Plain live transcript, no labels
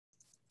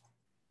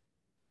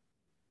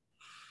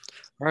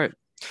All right.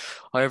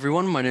 Hi,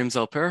 everyone. My name is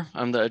Alper.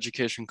 I'm the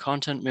Education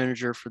Content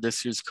Manager for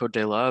this year's Code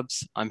Day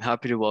Labs. I'm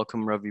happy to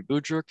welcome Ravi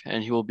Budruk,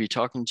 and he will be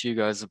talking to you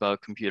guys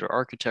about computer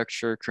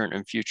architecture, current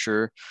and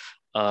future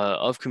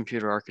of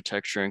computer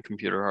architecture and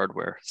computer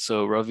hardware.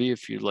 So Ravi,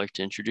 if you'd like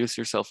to introduce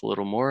yourself a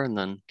little more and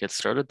then get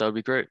started, that would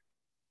be great.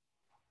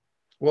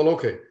 Well,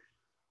 okay.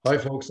 Hi,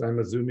 folks. I'm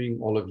assuming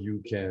all of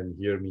you can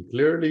hear me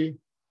clearly.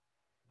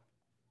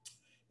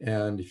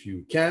 And if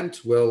you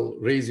can't, well,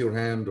 raise your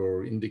hand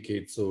or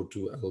indicate so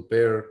to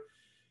Alper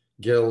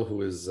Gel,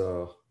 who is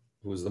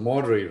the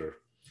moderator.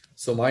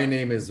 So my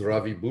name is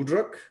Ravi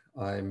Budruk.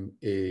 I'm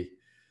a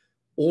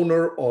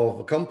owner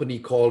of a company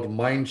called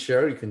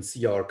Mindshare. You can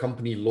see our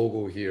company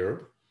logo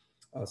here.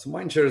 So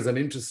Mindshare is an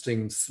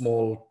interesting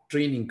small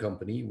training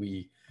company.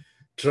 We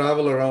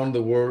travel around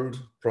the world.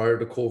 Prior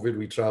to COVID,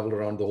 we traveled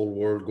around the whole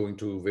world going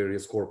to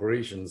various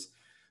corporations,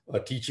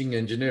 teaching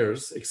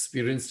engineers,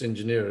 experienced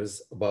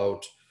engineers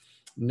about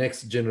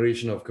next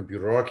generation of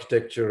computer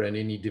architecture and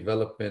any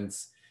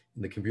developments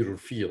in the computer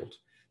field.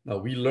 Now,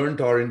 we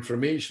learned our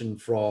information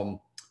from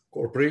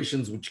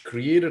corporations which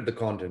created the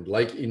content,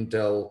 like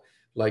Intel,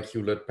 like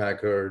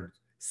Hewlett-Packard,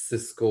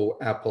 Cisco,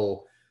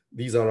 Apple.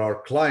 These are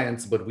our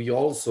clients, but we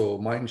also,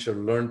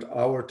 Mindshare, learned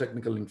our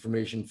technical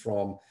information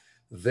from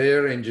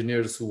their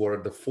engineers who are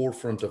at the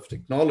forefront of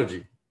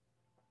technology.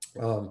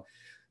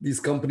 These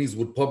companies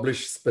would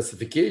publish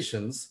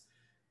specifications,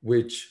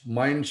 which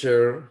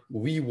Mindshare,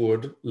 we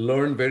would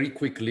learn very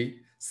quickly,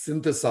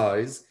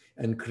 synthesize,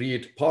 and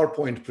create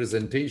PowerPoint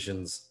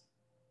presentations,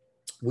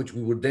 which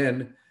we would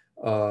then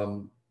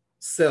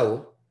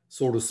sell,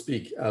 so to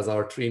speak, as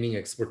our training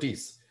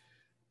expertise.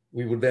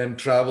 We would then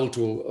travel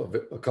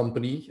to a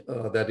company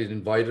that had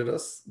invited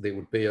us. They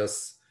would pay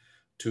us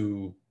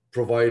to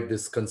provide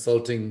this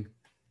consulting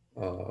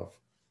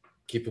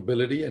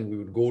capability, and we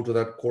would go to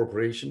that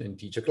corporation and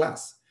teach a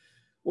class.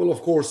 Well,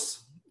 of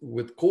course,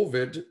 with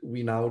COVID,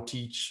 we now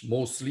teach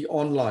mostly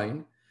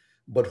online,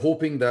 but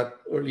hoping that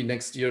early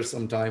next year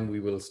sometime we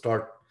will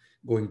start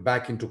going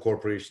back into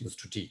corporations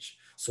to teach.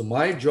 So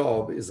my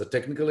job is a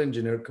technical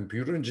engineer,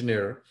 computer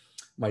engineer.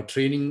 My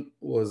training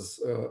was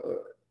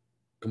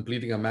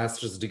completing a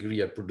master's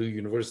degree at Purdue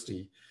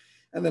University.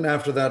 And then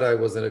after that, I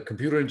was a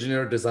computer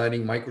engineer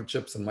designing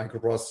microchips and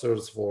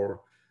microprocessors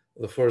for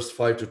the first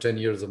 5 to 10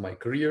 years of my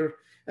career.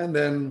 And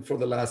then for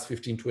the last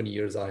 15, 20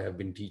 years, I have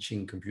been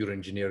teaching computer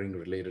engineering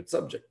related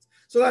subjects.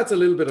 So that's a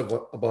little bit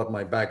about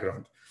my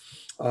background.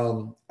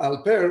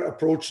 Alper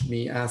approached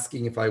me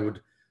asking if I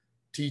would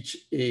teach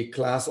a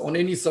class on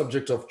any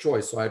subject of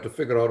choice. So I had to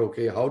figure out,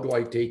 okay, how do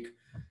I take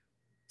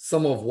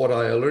some of what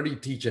I already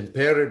teach and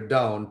pare it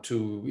down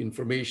to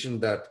information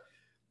that,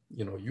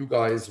 you know, you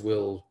guys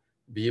will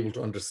be able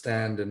to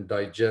understand and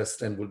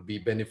digest and will be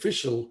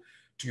beneficial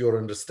to your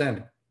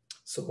understanding.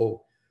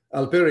 So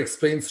Alper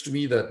explains to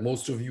me that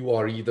most of you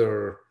are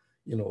either,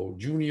 you know,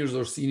 juniors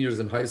or seniors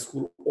in high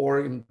school,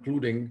 or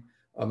including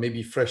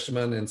maybe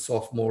freshmen and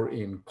sophomore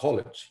in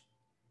college.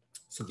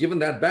 So given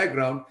that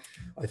background,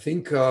 I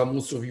think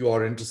most of you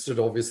are interested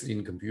obviously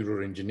in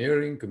computer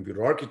engineering,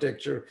 computer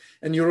architecture,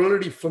 and you're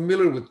already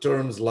familiar with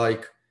terms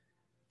like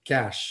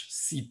cache,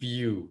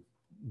 CPU,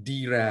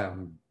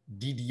 DRAM,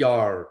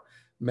 DDR,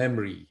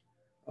 memory,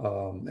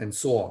 and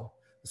so on.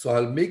 So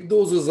I'll make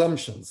those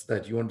assumptions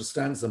that you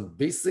understand some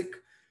basic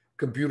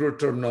computer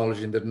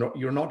terminology and that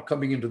you're not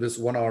coming into this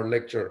 1 hour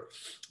lecture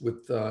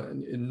with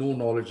no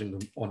knowledge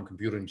on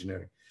computer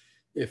engineering.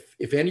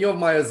 If any of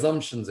my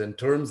assumptions and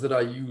terms that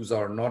I use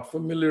are not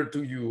familiar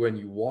to you and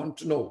you want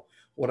to know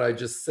what I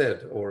just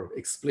said or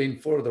explain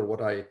further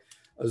what I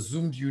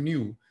assumed you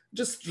knew,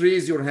 just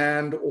raise your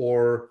hand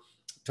or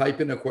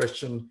type in a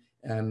question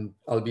and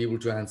I'll be able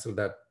to answer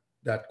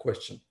that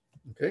question,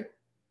 okay?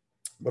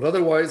 But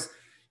otherwise,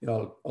 you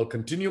know, I'll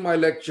continue my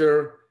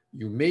lecture.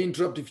 You may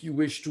interrupt if you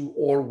wish to,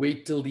 or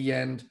wait till the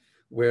end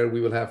where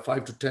we will have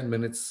 5 to 10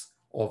 minutes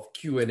of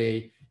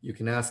Q&A. You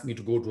can ask me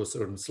to go to a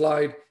certain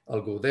slide.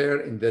 I'll go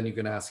there, and then you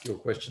can ask your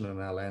question, and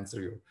I'll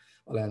answer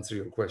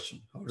your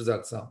question. How does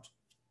that sound?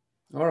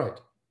 All right.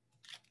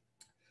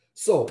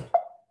 So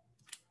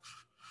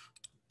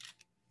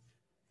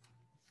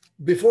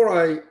before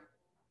I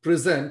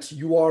present,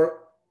 you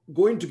are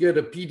going to get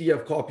a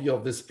PDF copy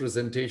of this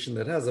presentation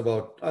that has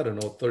about, I don't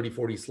know, 30,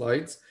 40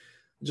 slides.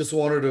 Just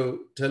wanted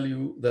to tell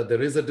you that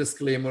there is a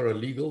disclaimer, a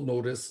legal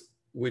notice,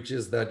 which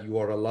is that you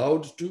are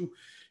allowed to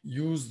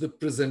use the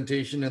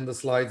presentation and the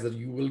slides that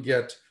you will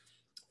get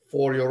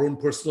for your own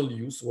personal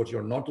use. What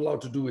you're not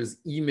allowed to do is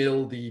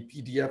email the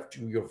PDF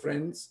to your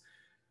friends,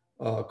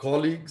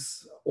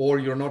 colleagues, or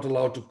you're not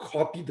allowed to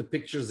copy the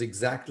pictures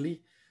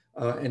exactly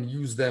and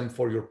use them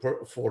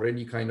for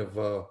any kind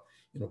of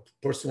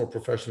personal or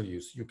professional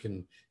use. You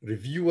can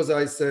review, as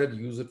I said,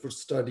 use it for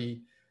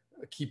study,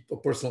 keep a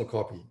personal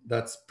copy.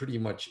 That's pretty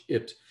much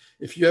it.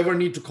 If you ever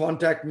need to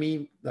contact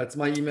me, that's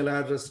my email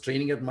address,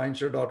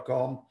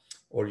 training@mindshare.com,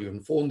 or you can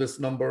phone this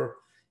number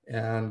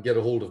and get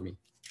a hold of me.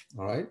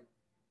 All right.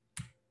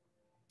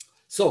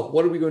 So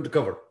what are we going to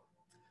cover?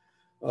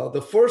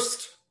 The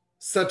first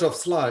set of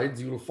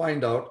slides you will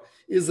find out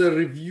is a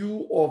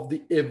review of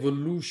the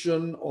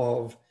evolution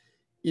of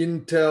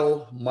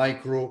Intel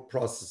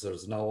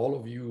microprocessors. Now, all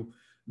of you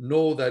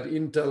know that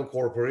Intel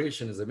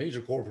Corporation is a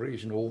major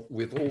corporation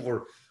with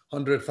over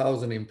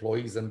 100,000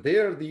 employees, and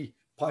they're the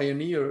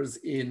pioneers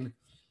in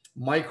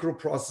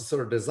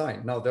microprocessor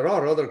design. Now, there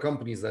are other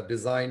companies that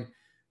design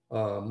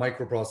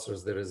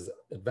microprocessors. There is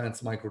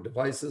Advanced Micro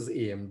Devices,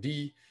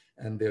 AMD,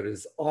 and there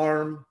is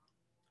ARM,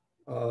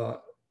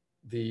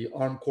 the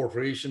ARM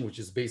Corporation, which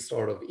is based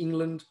out of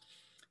England.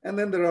 And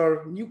then there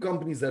are new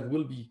companies that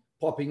will be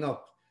popping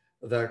up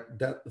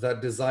that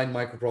design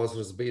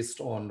microprocessors based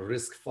on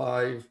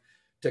RISC-V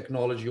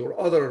technology or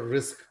other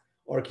RISC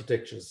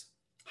architectures.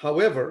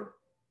 However,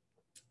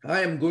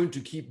 I am going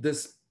to keep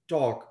this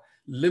talk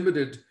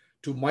limited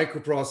to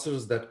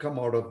microprocessors that come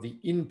out of the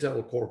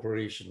Intel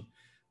Corporation.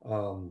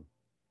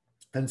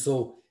 And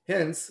so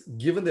hence,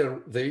 given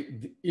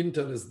the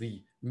Intel is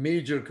the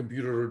major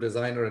computer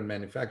designer and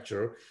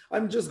manufacturer,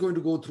 I'm just going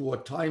to go through a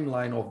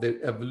timeline of the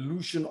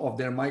evolution of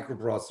their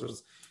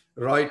microprocessors,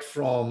 right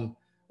from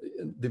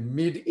the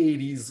mid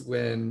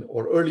 80s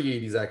or early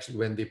 80s actually,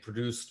 when they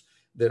produced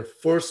their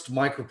first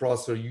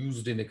microprocessor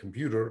used in a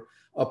computer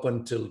up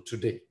until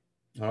today.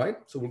 All right,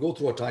 so we'll go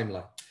through a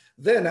timeline.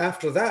 Then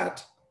after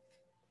that,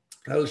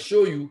 I'll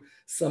show you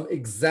some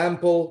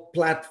example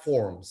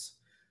platforms.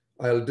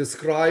 I'll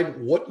describe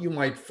what you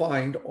might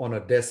find on a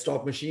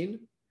desktop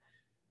machine.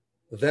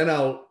 Then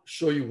I'll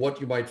show you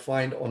what you might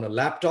find on a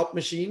laptop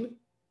machine,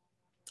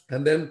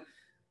 and then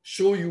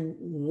show you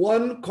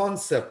one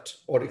concept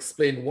or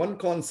explain one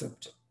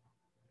concept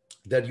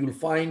that you'll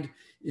find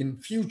in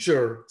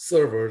future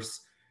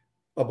servers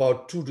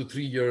about 2 to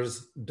 3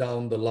 years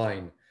down the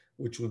line,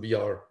 which will be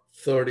our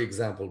third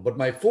example. But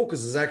my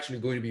focus is actually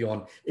going to be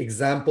on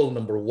example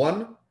number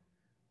 1.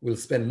 We'll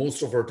spend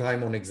most of our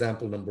time on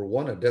example number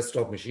 1, a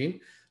desktop machine,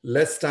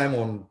 less time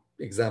on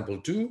example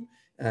 2,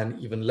 and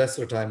even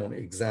lesser time on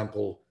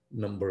example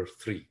number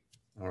 3.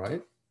 All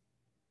right.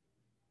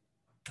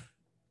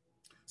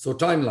 So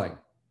timeline.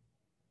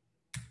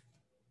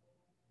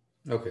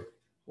 Okay.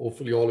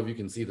 Hopefully all of you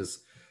can see this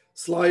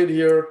slide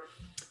here.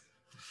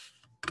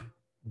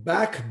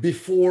 Back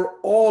before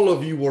all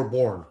of you were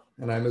born,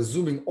 and I'm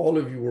assuming all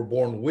of you were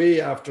born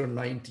way after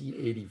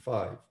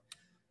 1985.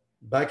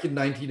 Back in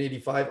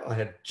 1985, I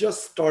had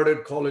just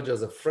started college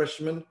as a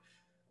freshman,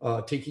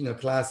 taking a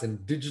class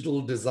in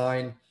digital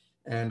design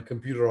and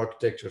computer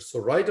architecture. So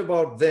right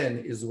about then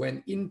is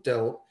when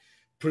Intel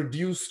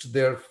produced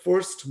their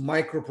first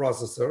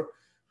microprocessor.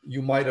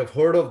 You might have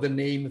heard of the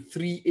name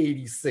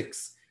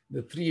 386,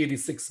 the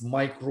 386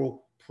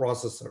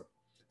 microprocessor.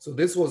 So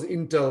this was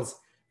Intel's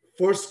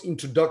first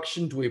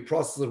introduction to a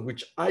processor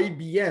which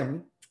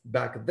IBM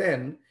back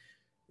then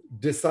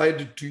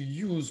decided to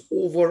use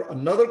over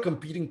another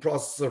competing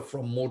processor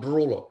from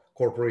Motorola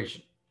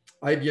Corporation.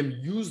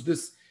 IBM used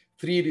this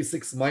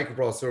 386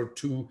 microprocessor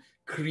to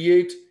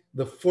create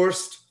the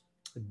first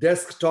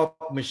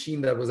desktop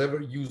machine that was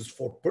ever used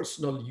for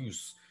personal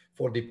use,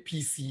 for the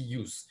PC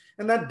use.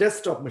 And that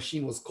desktop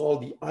machine was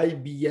called the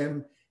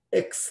IBM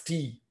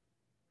XT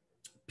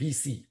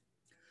PC.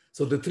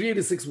 So the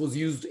 386 was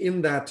used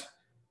in that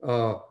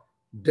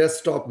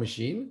desktop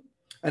machine.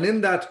 And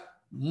in that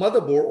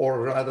motherboard,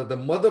 or rather the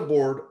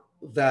motherboard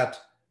that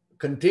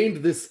contained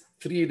this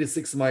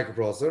 386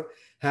 microprocessor,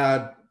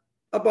 had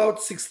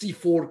about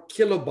 64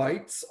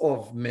 kilobytes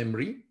of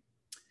memory.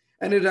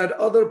 And it had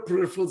other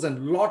peripherals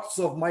and lots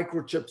of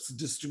microchips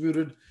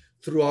distributed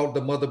throughout the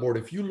motherboard.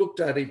 If you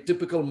looked at a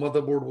typical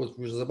motherboard, which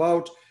was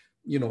about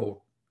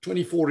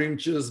 24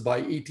 inches by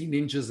 18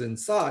 inches in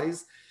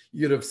size,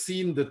 you'd have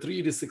seen the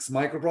 386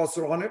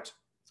 microprocessor on it,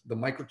 the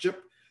microchip,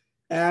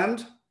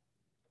 and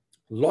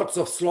lots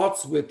of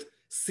slots with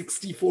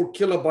 64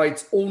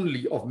 kilobytes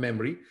only of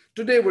memory.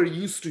 Today, we're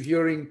used to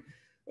hearing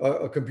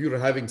a computer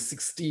having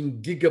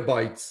 16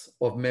 gigabytes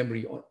of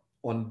memory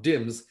on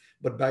DIMMs,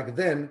 but back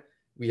then,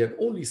 we had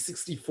only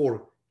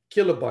 64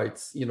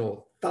 kilobytes,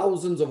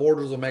 thousands of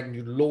orders of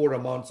magnitude lower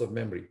amounts of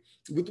memory,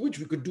 with which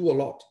we could do a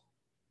lot.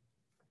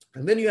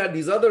 And then you had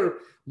these other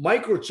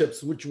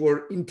microchips, which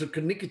were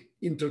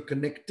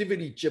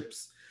interconnectivity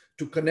chips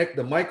to connect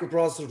the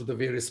microprocessor to the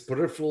various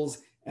peripherals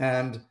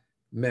and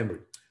memory.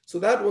 So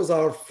that was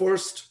our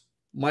first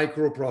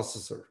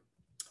microprocessor.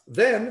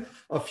 Then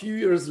a few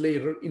years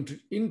later,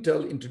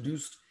 Intel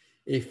introduced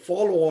a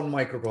follow-on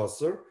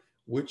microprocessor,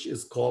 which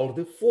is called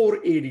the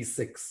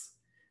 486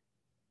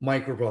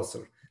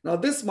 microprocessor. Now,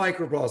 this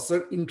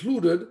microprocessor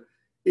included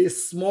a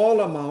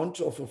small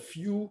amount of a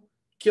few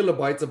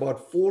kilobytes,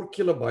 about 4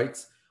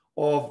 kilobytes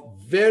of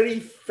very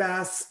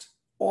fast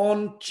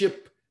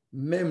on-chip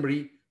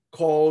memory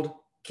called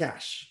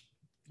cache.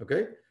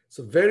 Okay,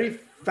 so very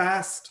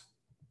fast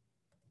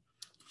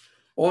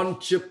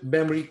on-chip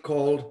memory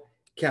called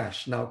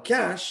cache. Now,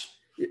 cache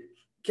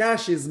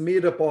is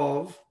made up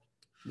of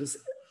this.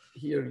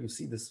 Here you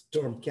see this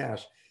term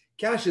cache.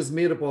 Cache is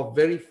made up of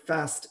very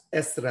fast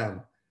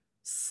SRAM,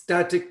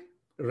 static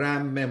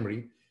RAM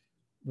memory,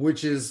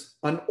 which is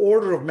an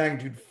order of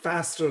magnitude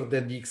faster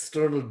than the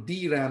external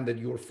DRAM that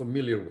you're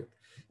familiar with.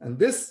 And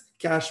this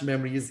cache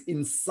memory is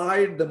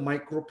inside the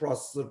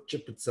microprocessor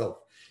chip itself.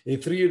 A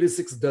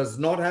 386 does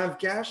not have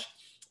cache.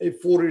 A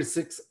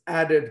 486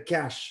 added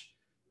cache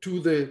to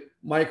the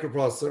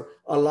microprocessor,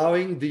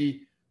 allowing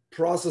the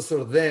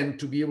processor then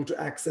to be able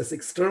to access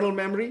external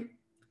memory,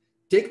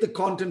 take the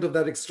content of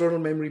that external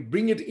memory,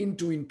 bring it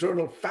into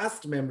internal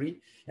fast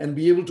memory, and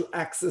be able to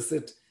access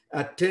it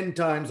at 10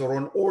 times or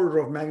an order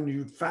of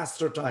magnitude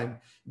faster time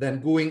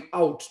than going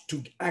out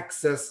to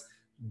access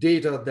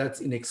data that's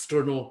in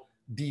external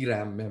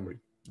DRAM memory.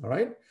 All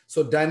right.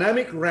 So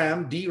dynamic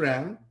RAM,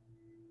 DRAM,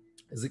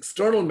 is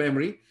external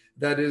memory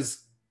that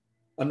is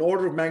an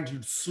order of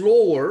magnitude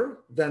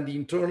slower than the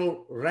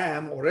internal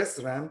RAM or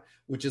SRAM,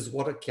 which is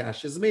what a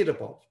cache is made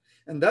up of.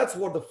 And that's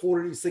what the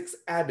 486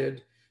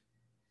 added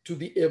to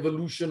the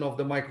evolution of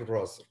the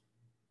microprocessor.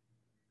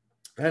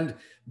 And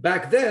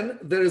back then,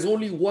 there is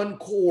only one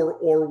core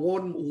or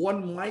one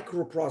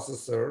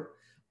microprocessor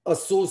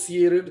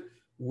associated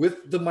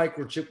with the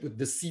microchip, with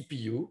the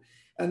CPU.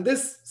 And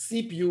this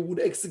CPU would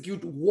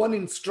execute one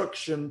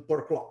instruction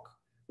per clock,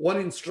 one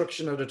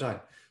instruction at a time.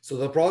 So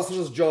the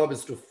processor's job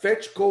is to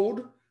fetch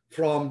code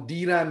from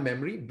DRAM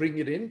memory, bring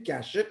it in,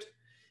 cache it,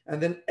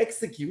 and then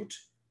execute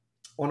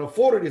on a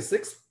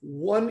 486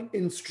 one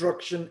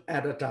instruction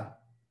at a time.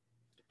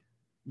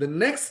 The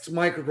next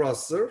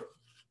microprocessor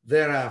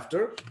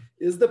thereafter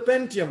is the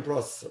Pentium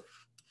processor,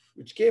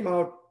 which came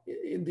out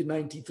in the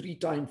 93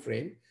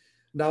 timeframe.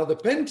 Now the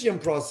Pentium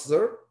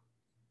processor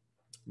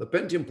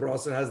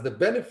has the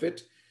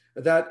benefit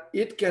that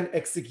it can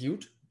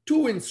execute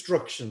two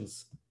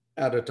instructions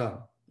at a time,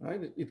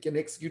 right? It can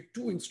execute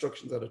two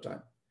instructions at a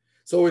time.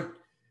 So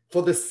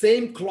for the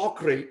same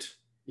clock rate,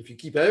 if you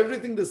keep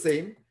everything the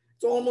same,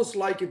 it's almost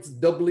like it's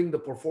doubling the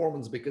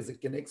performance because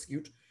it can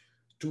execute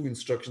two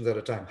instructions at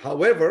a time.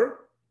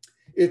 However,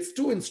 it's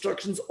two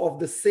instructions of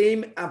the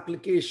same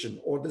application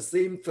or the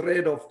same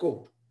thread of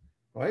code,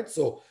 right?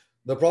 So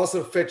the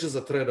processor fetches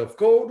a thread of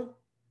code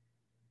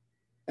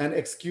and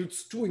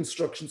executes two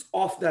instructions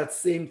off that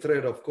same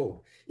thread of code.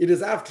 It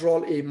is, after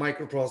all, a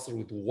microprocessor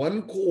with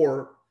one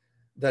core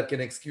that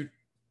can execute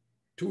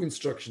two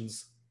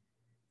instructions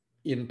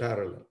in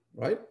parallel,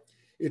 right?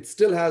 It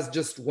still has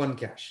just one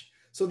cache.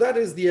 So that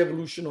is the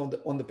evolution on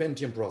the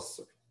Pentium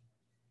processor.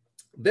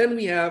 Then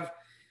we have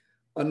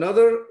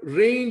another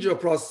range of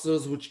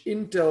processors which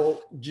Intel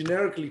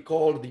generically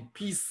called the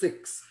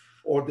P6,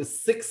 or the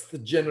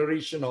sixth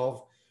generation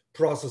of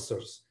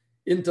processors.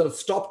 Intel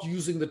stopped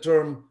using the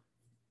term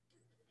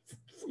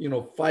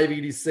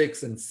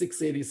 586 and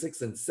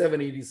 686 and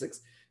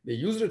 786. They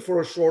used it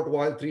for a short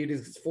while,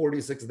 386,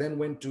 486, then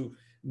went to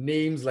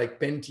names like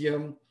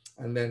Pentium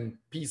and then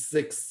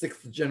P6,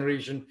 sixth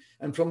generation.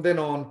 And from then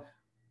on,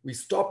 we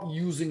stopped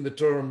using the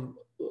term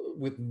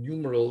with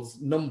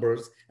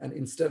numbers, and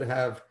instead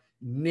have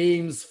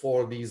names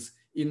for these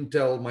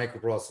Intel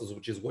microprocessors,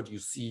 which is what you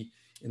see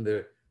in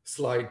the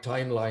slide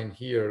timeline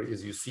here.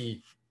 Is you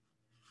see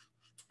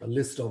a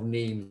list of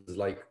names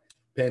like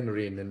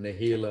Penryn and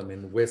Nehalem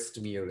and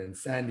Westmere and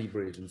Sandy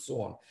Bridge and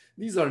so on.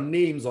 These are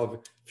names of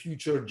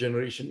future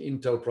generation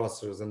Intel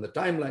processors, and the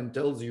timeline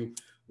tells you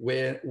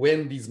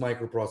when these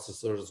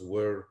microprocessors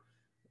were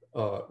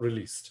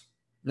released.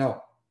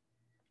 Now,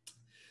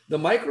 the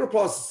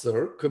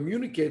microprocessor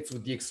communicates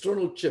with the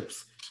external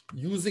chips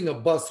using a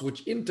bus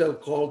which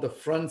Intel called the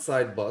front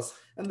side bus.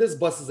 And this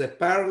bus is a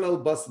parallel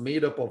bus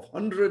made up of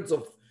hundreds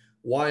of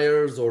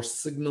wires or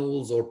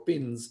signals or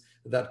pins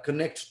that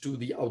connect to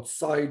the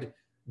outside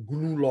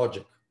glue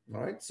logic,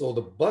 right? So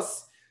the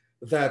bus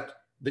that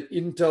the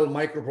Intel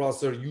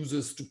microprocessor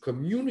uses to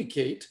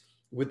communicate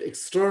with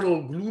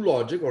external glue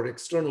logic or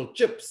external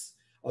chips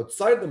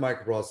outside the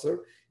microprocessor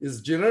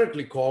is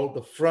generically called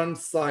the front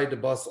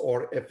side bus,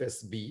 or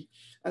FSB.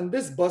 And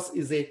this bus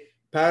is a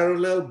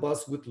parallel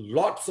bus with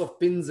lots of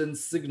pins and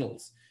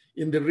signals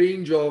in the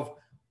range of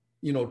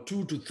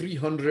 200 to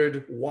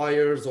 300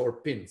 wires or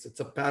pins. It's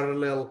a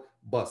parallel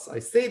bus. I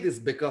say this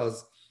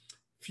because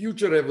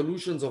future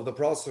evolutions of the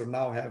processor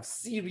now have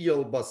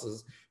serial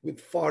buses with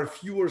far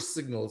fewer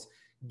signals,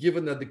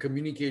 given that the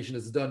communication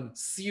is done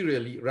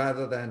serially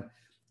rather than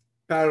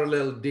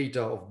parallel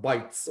data of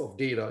bytes of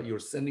data. You're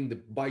sending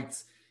the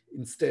bytes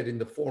instead in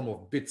the form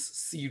of bits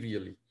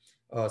serially.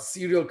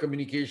 Serial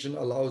communication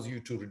allows you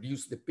to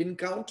reduce the pin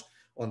count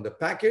on the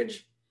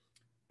package,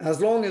 as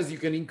long as you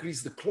can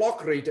increase the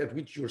clock rate at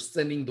which you're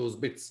sending those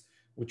bits,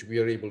 which we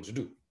are able to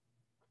do.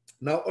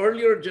 Now,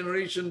 earlier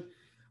generation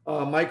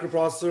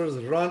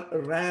microprocessors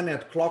ran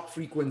at clock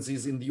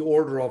frequencies in the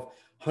order of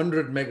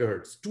 100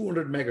 megahertz,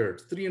 200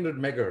 megahertz, 300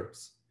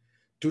 megahertz.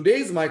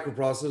 Today's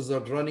microprocessors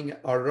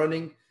are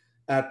running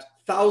at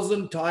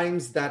 1,000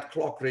 times that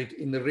clock rate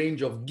in the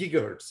range of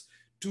gigahertz,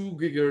 2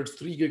 gigahertz,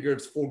 3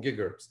 gigahertz, 4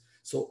 gigahertz.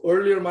 So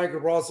earlier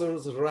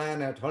microprocessors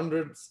ran at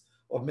hundreds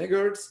of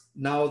megahertz.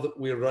 Now that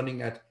we're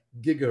running at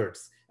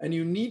gigahertz. And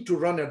you need to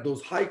run at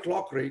those high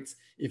clock rates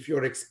if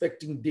you're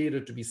expecting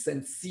data to be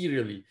sent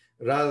serially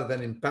rather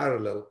than in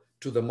parallel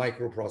to the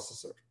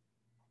microprocessor.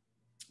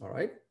 All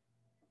right.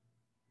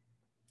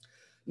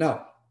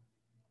 Now,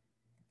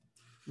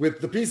 With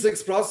the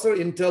P6 processor,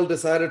 Intel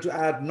decided to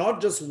add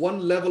not just one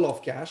level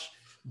of cache,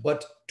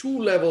 but two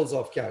levels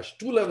of cache.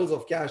 Two levels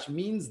of cache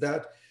means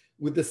that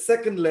with the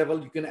second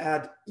level, you can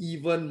add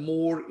even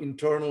more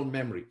internal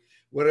memory.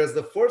 Whereas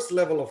the first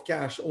level of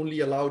cache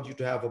only allowed you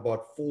to have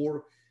about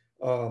 4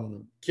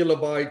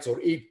 kilobytes or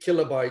 8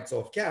 kilobytes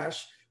of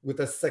cache. With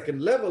a second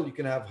level, you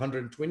can have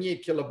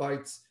 128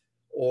 kilobytes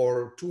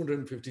or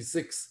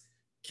 256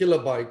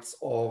 kilobytes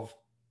of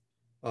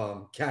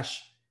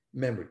cache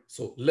memory.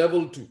 So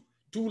level 2,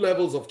 2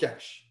 levels of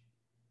cache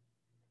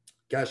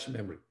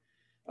memory.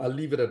 I'll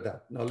leave it at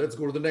that. Now let's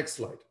go to the next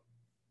slide.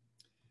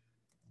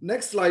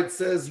 Next slide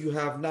says you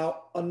have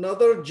now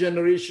another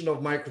generation of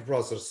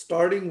microprocessors,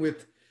 starting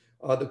with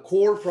the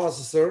core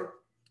processor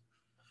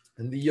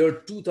in the year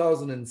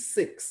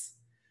 2006.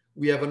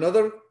 We have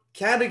another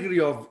category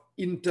of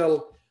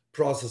Intel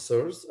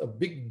processors, a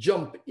big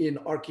jump in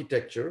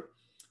architecture.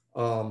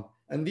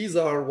 And these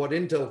are what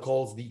Intel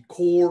calls the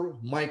core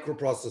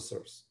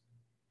microprocessors.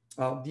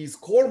 These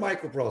core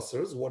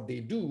microprocessors, what they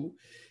do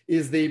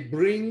is they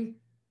bring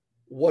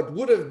what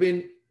would have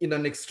been in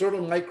an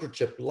external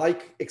microchip,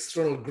 like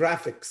external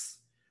graphics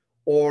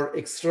or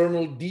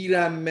external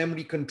DRAM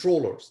memory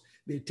controllers.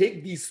 They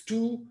take these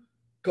two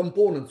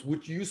components,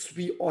 which used to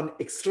be on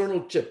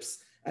external chips,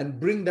 and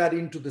bring that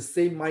into the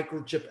same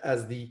microchip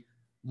as the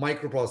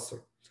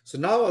microprocessor. So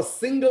now a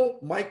single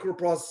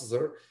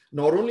microprocessor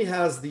not only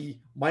has the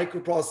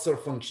microprocessor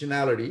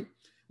functionality,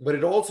 but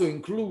it also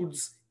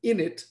includes in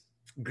it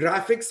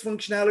graphics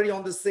functionality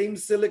on the same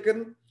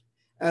silicon,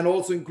 and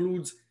also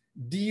includes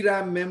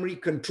DRAM memory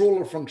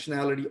controller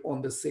functionality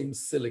on the same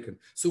silicon.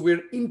 So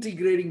we're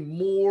integrating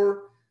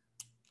more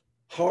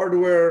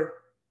hardware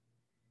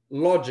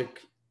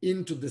logic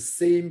into the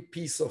same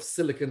piece of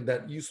silicon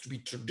that used to be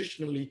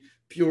traditionally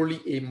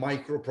purely a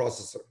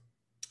microprocessor.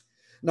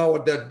 Now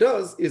what that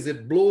does is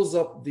it blows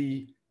up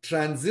the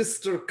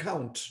transistor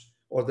count,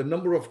 or the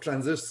number of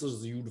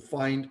transistors you'd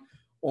find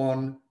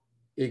on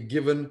a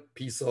given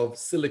piece of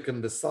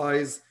silicon, the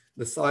size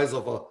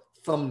of a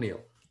thumbnail.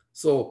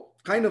 So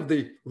kind of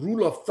the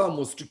rule of thumb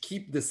was to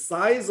keep the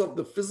size of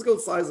the physical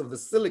size of the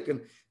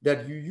silicon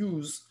that you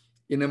use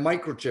in a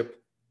microchip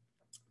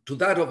to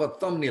that of a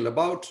thumbnail,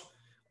 about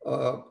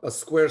a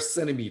square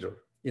centimeter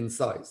in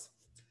size.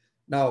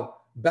 Now,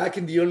 back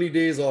in the early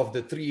days of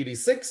the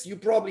 386, you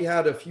probably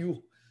had a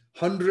few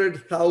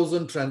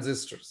 100,000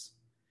 transistors.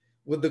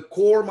 With the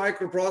core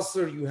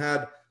microprocessor, you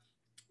had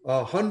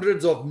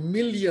hundreds of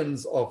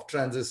millions of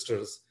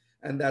transistors.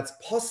 And that's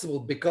possible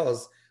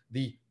because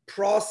the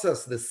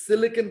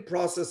silicon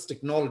process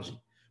technology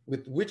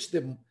with which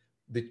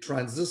the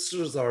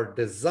transistors are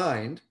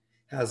designed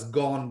has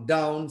gone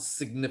down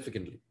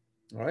significantly.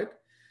 All right.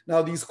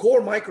 Now, these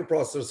core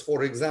microprocessors,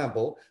 for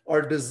example,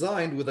 are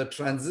designed with a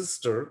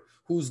transistor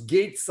whose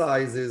gate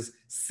size is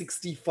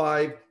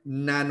 65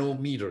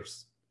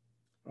 nanometers.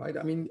 Right.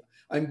 I mean,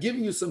 I'm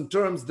giving you some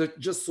terms that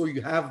just so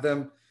you have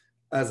them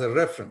as a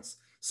reference.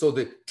 So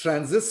the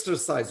transistor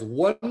size,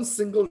 one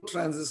single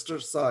transistor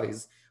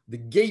size, the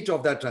gate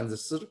of that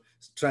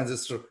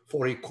transistor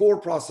for a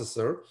core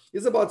processor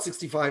is about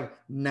 65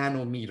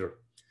 nanometer.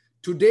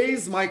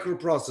 Today's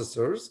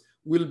microprocessors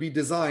will be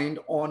designed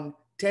on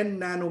 10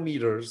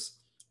 nanometers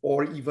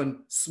or even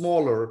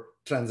smaller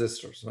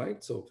transistors,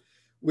 right? So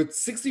with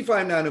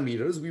 65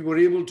 nanometers, we were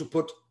able to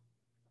put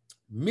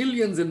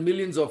millions and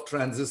millions of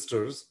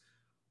transistors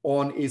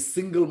on a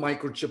single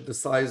microchip the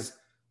size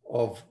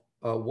of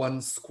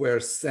 1 square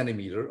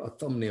centimeter, a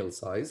thumbnail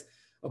size.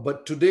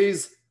 But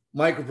today's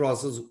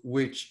microprocessors,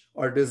 which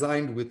are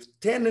designed with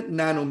 10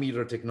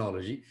 nanometer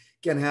technology,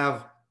 can have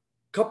a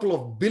couple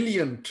of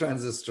billion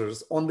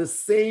transistors on the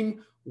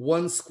same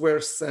 1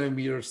 square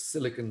centimeter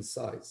silicon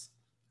size.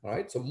 All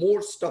right, so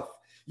more stuff.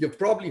 You've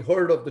probably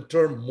heard of the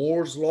term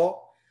Moore's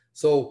Law.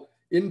 So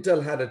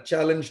Intel had a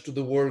challenge to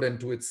the world and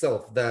to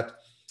itself that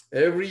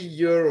every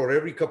year or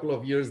every couple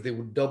of years, they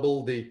would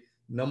double the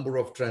number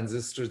of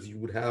transistors you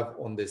would have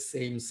on the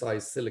same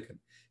size silicon.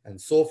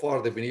 And so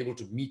far, they've been able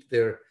to meet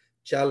their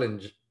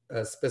challenge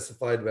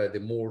specified by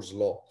the Moore's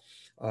Law.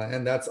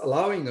 And that's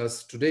allowing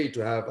us today to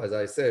have, as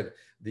I said,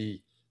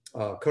 the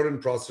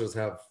current processors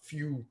have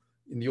few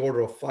in the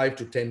order of 5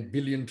 to 10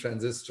 billion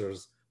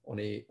transistors on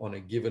a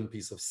given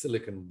piece of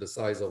silicon the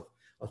size of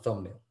a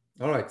thumbnail.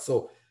 All right,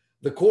 so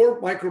the core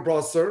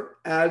microprocessor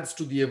adds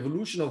to the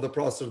evolution of the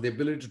processor the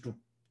ability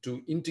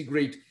to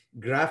integrate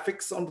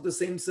graphics onto the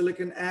same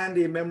silicon and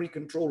a memory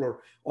controller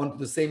onto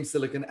the same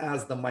silicon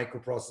as the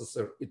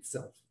microprocessor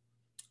itself.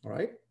 All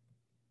right.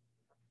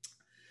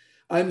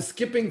 I'm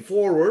skipping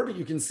forward.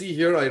 You can see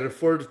here I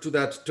referred to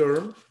that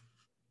term,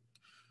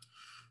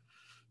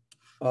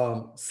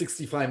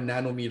 65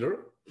 nanometer.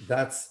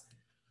 That's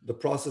the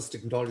process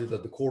technology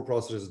that the core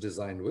processor is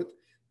designed with.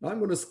 Now I'm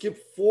going to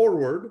skip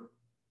forward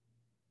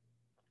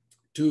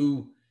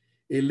to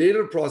a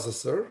later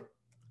processor,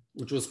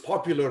 which was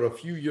popular a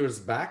few years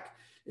back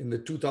in the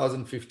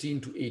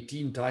 2015 to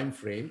 18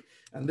 timeframe.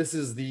 And this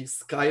is the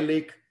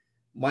Skylake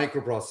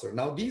microprocessor.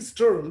 Now these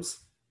terms,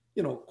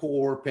 you know,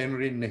 Core,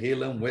 Penryn,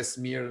 Nehalem,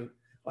 Westmere,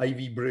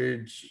 Ivy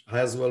Bridge,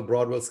 Haswell,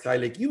 Broadwell,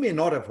 Skylake. You may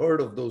not have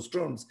heard of those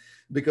terms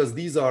because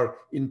these are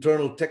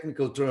internal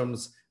technical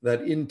terms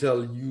that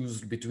Intel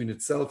used between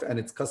itself and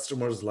its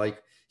customers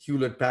like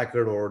Hewlett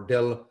Packard or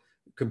Dell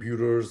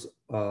Computers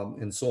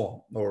and so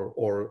on,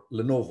 or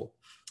Lenovo.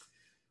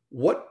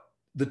 What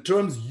the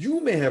terms you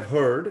may have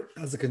heard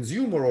as a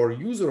consumer or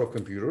user of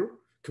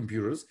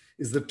computers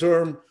is the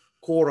term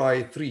Core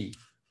i3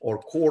 or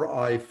Core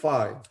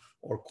i5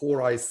 or Core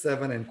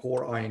i7 and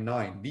Core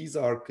i9. These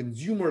are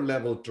consumer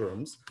level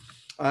terms,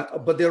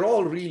 but they're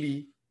all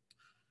really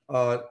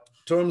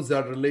terms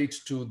that relate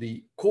to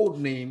the code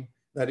name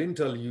that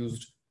Intel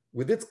used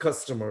with its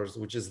customers,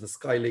 which is the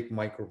Skylake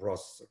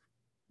microprocessor.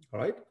 All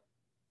right.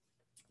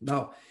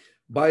 Now,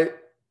 by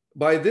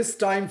this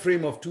time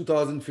frame of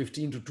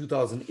 2015 to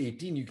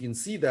 2018, you can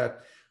see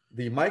that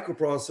the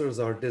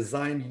microprocessors are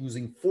designed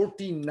using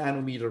 14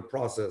 nanometer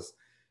process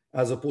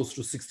as opposed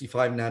to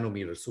 65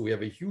 nanometers. So we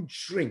have a huge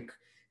shrink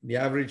in the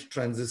average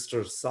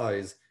transistor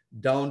size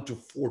down to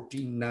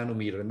 14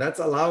 nanometer. And that's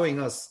allowing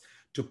us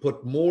to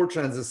put more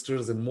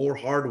transistors and more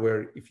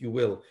hardware, if you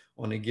will,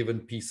 on a given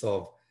piece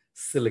of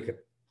silicon.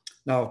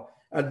 Now,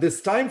 at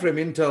this time frame,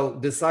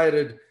 Intel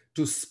decided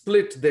to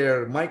split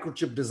their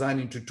microchip design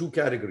into two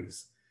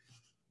categories.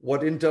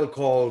 What Intel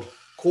called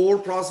core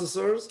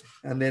processors,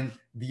 and then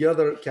the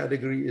other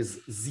category is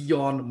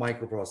Xeon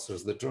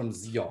microprocessors, the term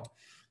Xeon.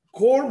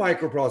 Core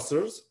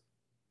microprocessors,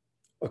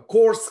 a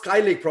core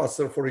Skylake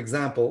processor, for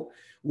example,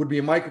 would be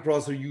a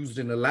microprocessor used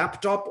in a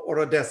laptop or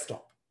a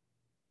desktop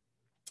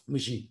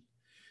machine.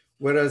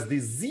 Whereas the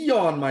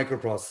Xeon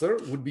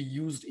microprocessor would be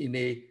used in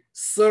a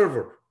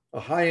server, a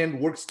high-end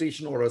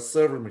workstation or a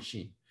server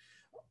machine.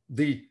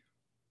 The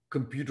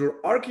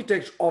computer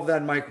architecture of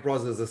that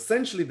microprocessor is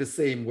essentially the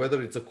same,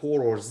 whether it's a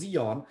core or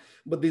Xeon,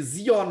 but the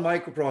Xeon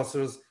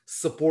microprocessors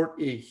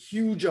support a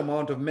huge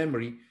amount of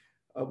memory,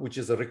 which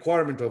is a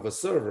requirement of a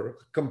server,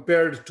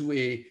 compared to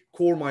a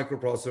core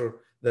microprocessor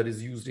that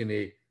is used in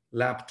a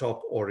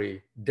laptop or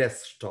a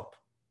desktop.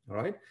 All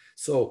right.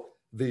 So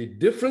the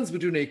difference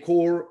between a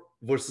core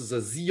versus a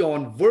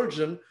Xeon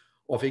version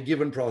of a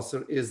given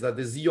processor is that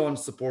the Xeon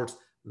supports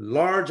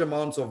large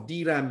amounts of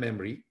DRAM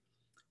memory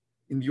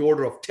in the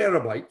order of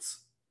terabytes,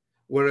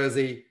 whereas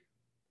a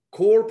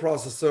core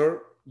processor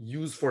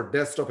used for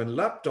desktop and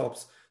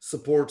laptops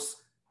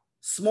supports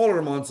smaller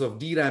amounts of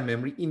DRAM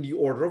memory in the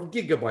order of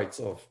gigabytes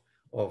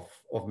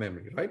of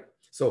memory, right?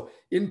 So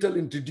Intel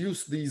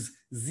introduced these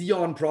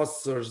Xeon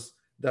processors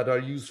that are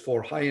used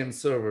for high-end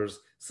servers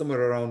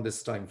somewhere around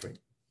this time frame.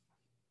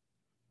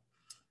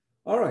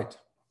 All right.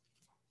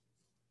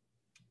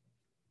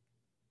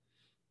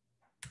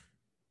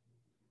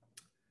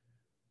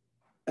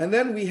 And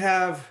then we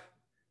have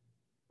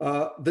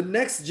the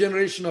next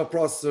generation of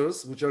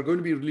processors, which are going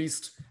to be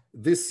released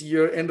this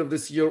year, end of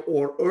this year,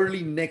 or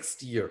early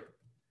next year.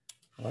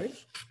 All right.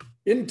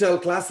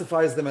 Intel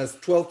classifies them as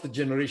 12th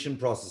generation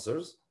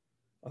processors.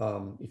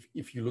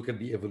 If you look at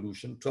the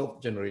evolution,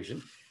 12th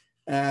generation.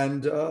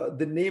 And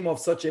the name of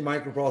such a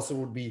microprocessor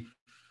would be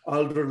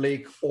Alder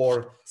Lake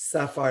or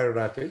Sapphire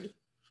Rapid.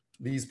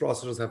 These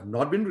processors have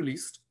not been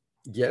released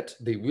yet.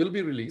 They will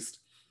be released.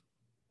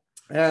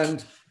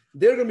 And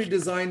they're going to be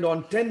designed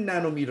on 10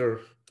 nanometer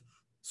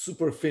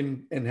super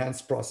fin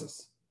enhanced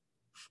process.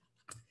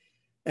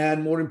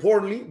 And more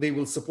importantly, they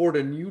will support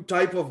a new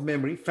type of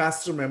memory,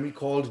 faster memory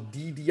called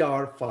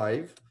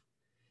DDR5,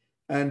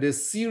 and a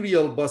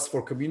serial bus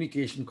for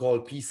communication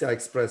called PCI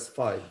Express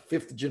 5,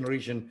 5th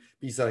generation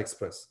PCI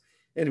Express.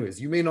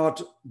 Anyways, you may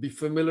not be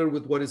familiar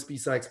with what is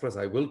PCI Express.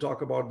 I will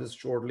talk about this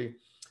shortly.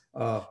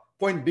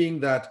 Point being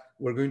that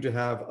we're going to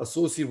have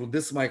associated with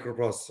this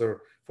microprocessor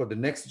for the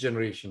next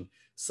generation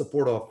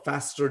support of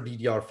faster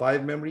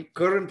DDR5 memory.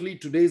 Currently,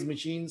 today's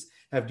machines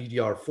have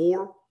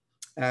DDR4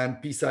 and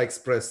PCI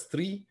Express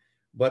 3,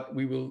 but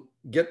we will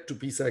get to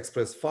PCI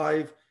Express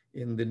 5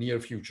 in the near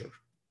future.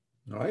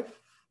 All right.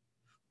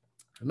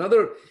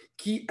 Another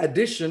key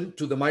addition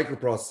to the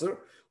microprocessor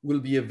will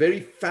be a very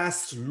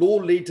fast, low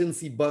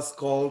latency bus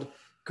called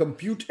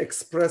Compute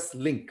Express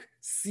Link,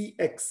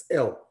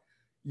 CXL.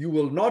 You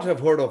will not have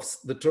heard of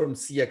the term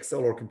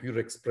CXL or Computer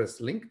Express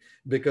Link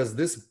because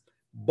this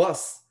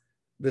bus,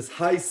 this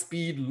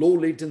high-speed,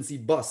 low-latency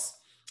bus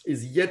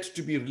is yet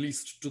to be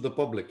released to the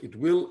public. It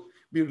will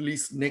be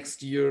released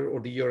next year or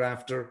the year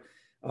after.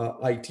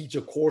 I teach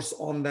a course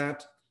on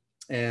that.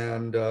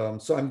 And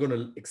so I'm going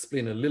to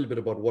explain a little bit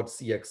about what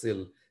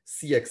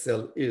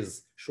CXL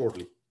is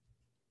shortly.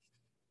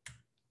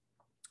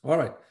 All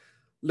right,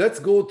 let's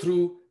go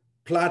through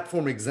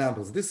platform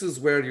examples. This is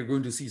where you're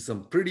going to see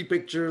some pretty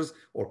pictures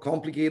or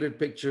complicated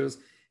pictures,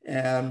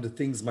 and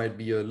things might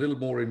be a little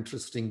more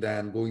interesting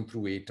than going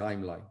through a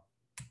timeline.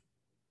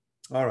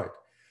 All right,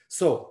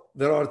 so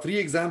there are 3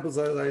 examples,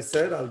 as I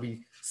said. I'll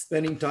be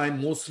spending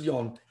time mostly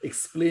on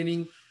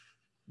explaining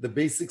the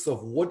basics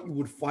of what you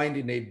would find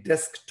in a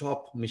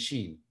desktop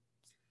machine.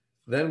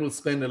 Then we'll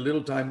spend a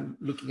little time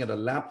looking at a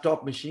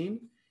laptop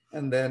machine,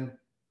 and then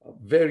a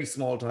very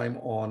small time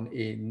on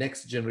a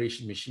next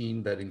generation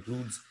machine that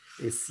includes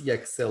a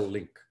CXL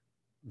link.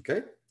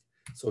 Okay,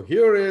 So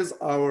here is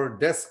our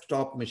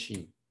desktop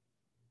machine.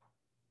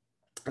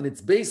 And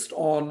it's based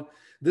on,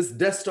 this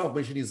desktop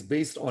machine is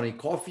based on a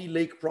Coffee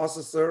Lake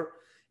processor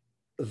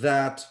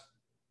that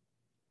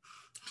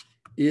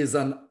is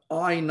an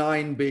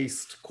i9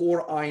 based,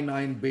 Core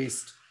i9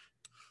 based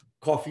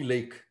Coffee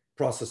Lake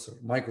processor,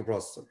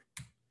 microprocessor.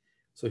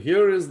 So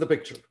here is the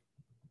picture.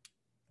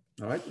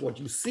 All right, what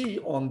you see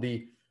on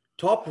the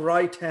top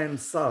right-hand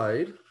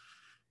side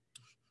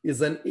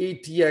is an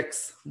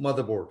ATX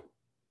motherboard.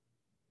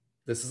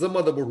 This is a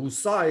motherboard whose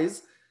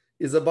size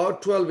is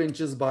about 12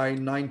 inches by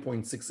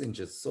 9.6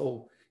 inches.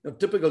 So a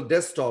typical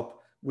desktop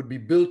would be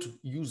built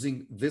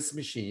using this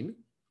machine,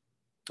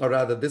 or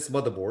rather this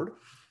motherboard.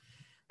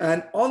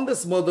 And on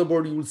this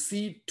motherboard, you will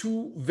see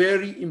two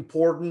very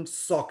important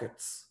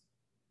sockets.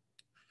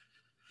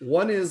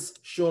 One is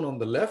shown on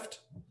the left.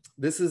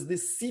 This is the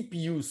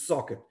CPU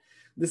socket.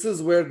 This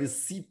is where the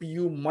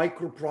CPU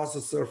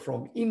microprocessor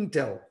from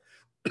Intel,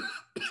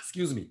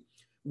 excuse me,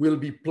 will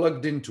be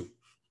plugged into.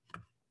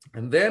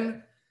 And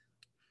then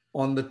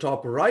on the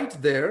top right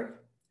there,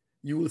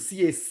 you will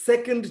see a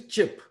second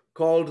chip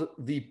called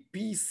the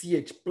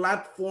PCH,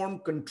 Platform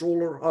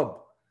Controller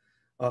Hub,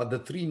 the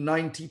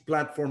 390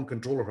 Platform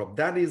Controller Hub.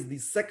 That is the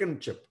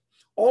second chip,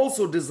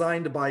 also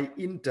designed by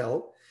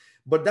Intel,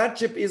 but that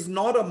chip is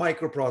not a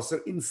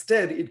microprocessor.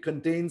 Instead, it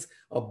contains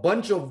a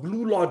bunch of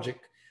glue logic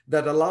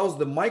that allows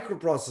the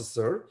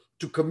microprocessor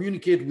to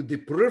communicate with the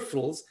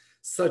peripherals,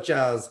 such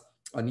as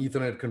an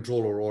Ethernet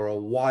controller or a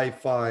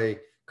Wi-Fi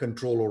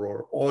controller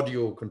or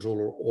audio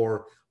controller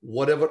or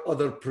whatever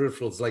other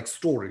peripherals like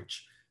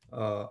storage,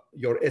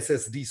 your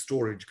SSD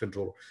storage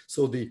controller.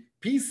 So the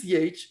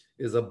PCH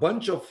is a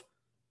bunch of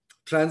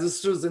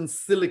transistors and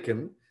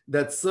silicon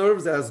that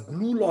serves as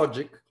glue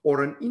logic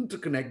or an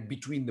interconnect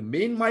between the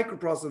main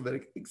microprocessor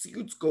that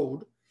executes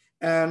code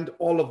and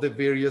all of the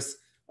various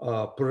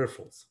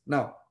peripherals.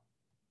 Now,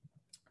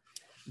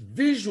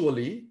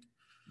 visually,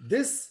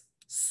 this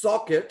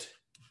socket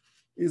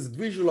is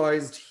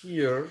visualized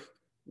here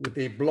with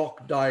a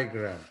block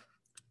diagram,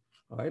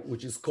 right,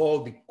 which is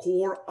called the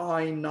Core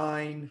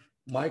i9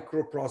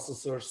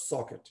 microprocessor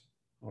socket.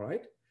 All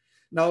right.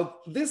 Now,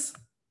 this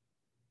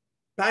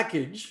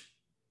package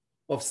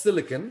of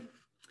silicon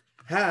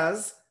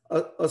has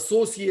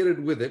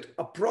associated with it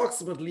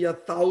approximately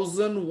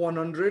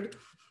 1,100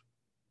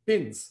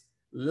 pins.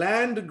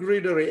 Land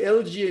grid array,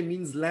 LGA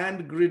means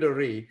land grid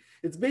array.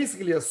 It's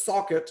basically a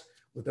socket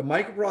with a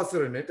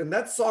microprocessor in it. And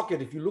that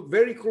socket, if you look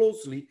very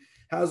closely,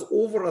 has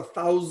over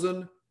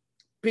 1,000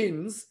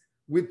 pins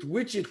with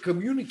which it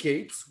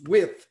communicates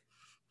with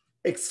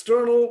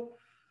external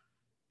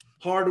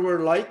hardware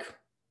like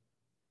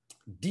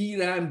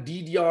DRAM,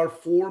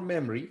 DDR4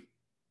 memory,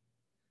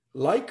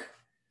 like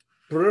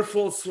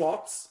peripheral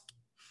slots,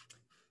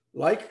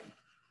 like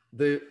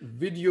the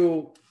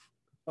video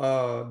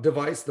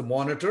device, the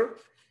monitor,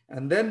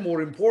 and then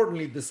more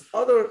importantly, this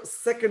other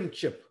second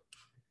chip,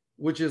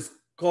 which is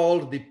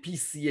called the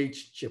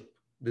PCH chip,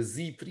 the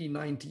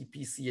Z390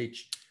 PCH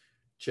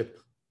chip.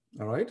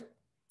 All right,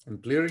 I'm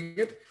clearing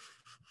it.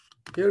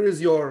 Here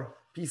is your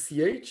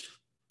PCH,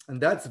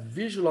 and that's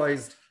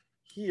visualized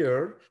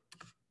here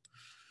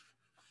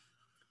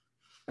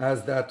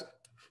as that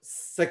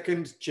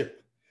second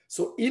chip.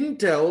 So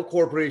Intel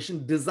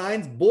Corporation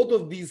designs both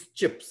of these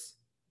chips,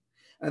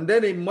 and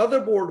then a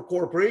motherboard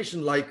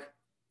corporation like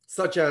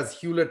such as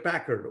Hewlett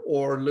Packard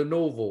or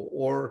Lenovo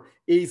or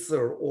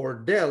Acer or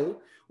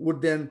Dell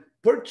would then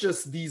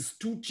purchase these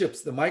two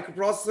chips, the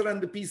microprocessor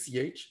and the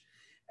PCH,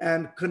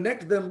 and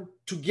connect them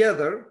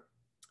together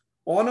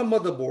on a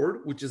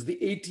motherboard, which is the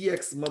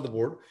ATX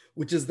motherboard,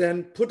 which is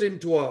then put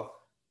into a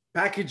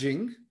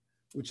packaging,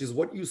 which is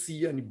what you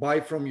see and you buy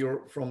from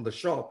the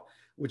shop,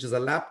 which is a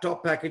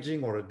laptop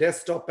packaging or a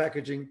desktop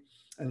packaging,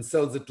 and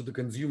sells it to the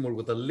consumer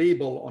with a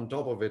label on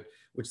top of it,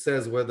 which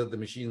says whether the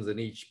machine is an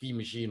HP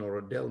machine or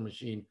a Dell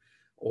machine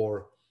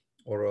or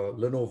a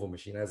Lenovo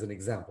machine, as an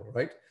example,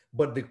 right?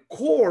 But the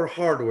core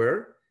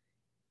hardware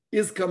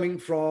is coming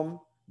from,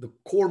 the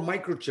core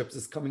microchips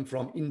is coming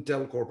from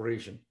Intel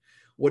Corporation.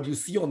 What you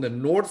see on the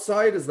north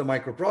side is the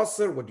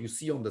microprocessor. What you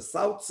see on the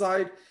south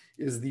side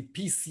is the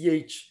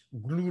PCH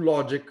glue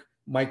logic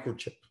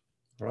microchip,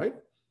 all right?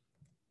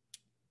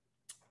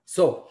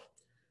 So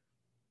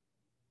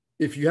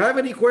if you have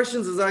any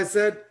questions, as I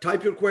said,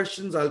 type your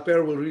questions.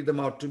 Alper will read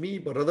them out to me,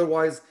 but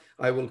otherwise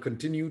I will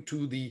continue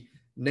to the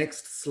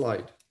next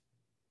slide.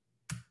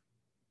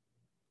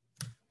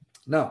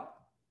 Now,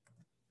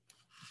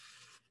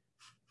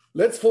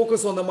 let's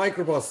focus on the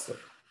microprocessor.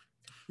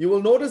 You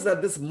will notice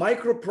that this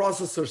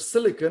microprocessor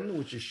silicon,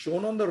 which is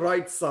shown on the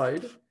right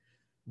side,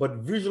 but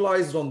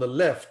visualized on the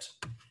left,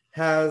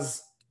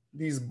 has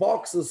these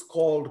boxes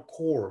called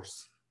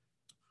cores.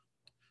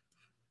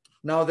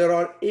 Now, there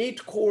are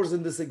 8 cores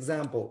in this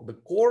example. The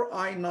Core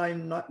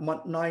i9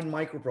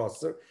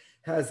 microprocessor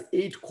has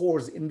 8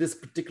 cores in this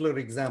particular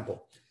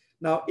example.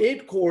 Now,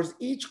 8 cores,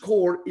 each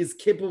core is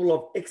capable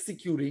of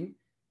executing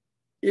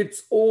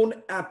its own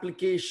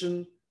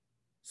application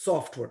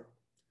software.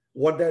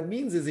 What that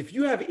means is if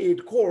you have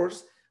 8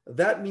 cores,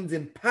 That means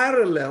in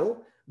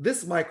parallel,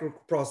 this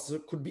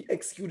microprocessor could be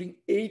executing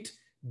 8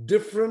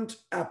 different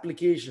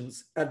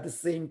applications at the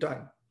same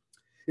time.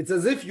 It's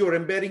as if you're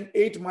embedding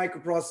 8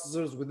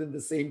 microprocessors within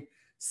the same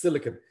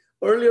silicon.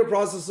 Earlier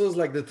processors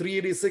like the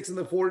 386 and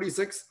the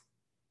 486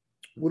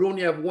 would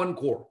only have 1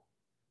 core,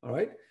 all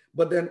right?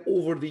 But then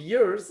over the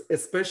years,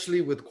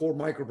 especially with core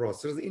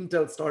microprocessors,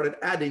 Intel started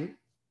adding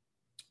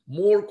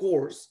more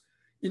cores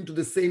into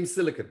the same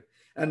silicon.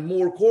 And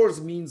more cores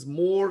means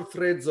more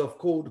threads of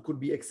code could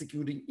be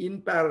executing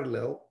in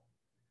parallel,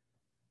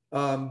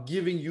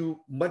 giving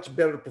you much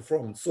better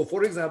performance. So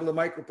for example, the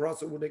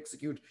microprocessor would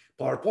execute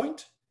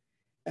PowerPoint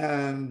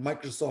and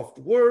Microsoft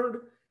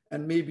Word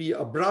and maybe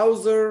a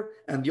browser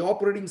and the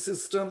operating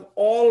system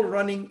all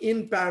running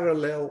in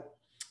parallel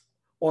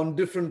on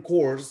different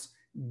cores,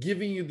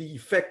 giving you the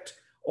effect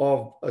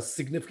of a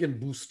significant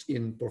boost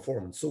in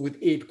performance. So with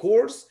 8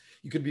 cores,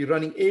 you could be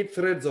running 8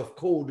 threads of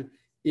code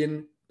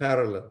in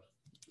parallel.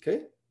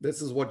 Okay,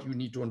 this is what you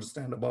need to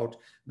understand about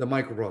the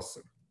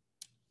microprocessor.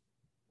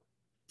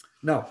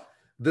 Now,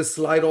 this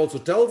slide also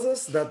tells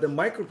us that the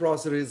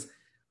microprocessor is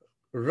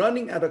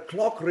running at a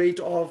clock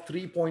rate of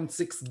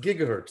 3.6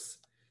 gigahertz.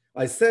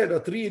 I said a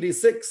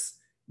 386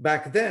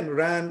 back then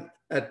ran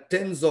at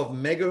tens of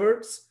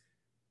megahertz,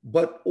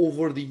 but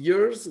over the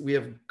years, we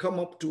have come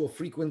up to a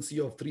frequency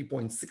of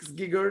 3.6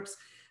 gigahertz.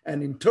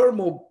 And in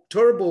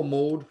turbo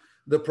mode,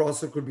 the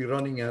processor could be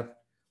running at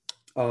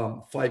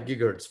 5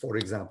 gigahertz, for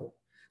example.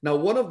 Now,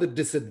 one of the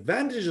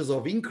disadvantages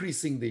of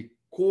increasing the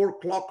core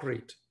clock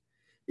rate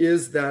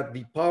is that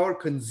the power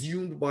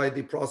consumed by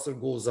the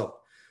processor goes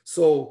up.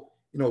 So,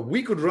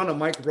 we could run a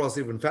microprocessor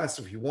even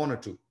faster if you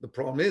wanted to. The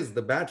problem is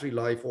the battery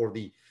life or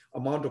the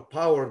amount of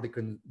power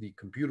the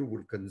computer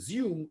would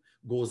consume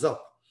goes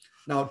up.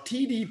 Now,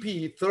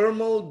 TDP,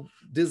 thermal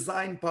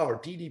design power,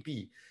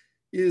 TDP,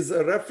 is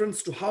a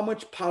reference to how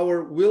much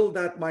power will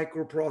that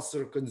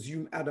microprocessor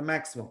consume at a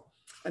maximum.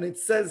 And it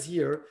says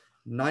here,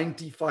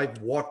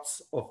 95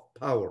 watts of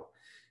power.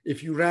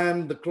 If you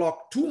ran the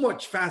clock too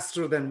much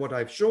faster than what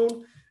I've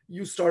shown,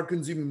 you start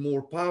consuming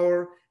more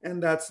power,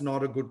 and that's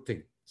not a good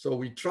thing. So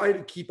we try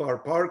to keep our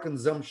power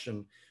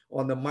consumption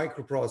on the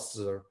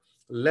microprocessor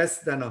less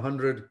than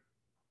 100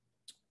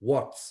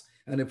 watts.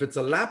 And if it's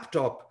a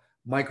laptop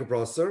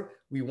microprocessor,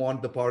 we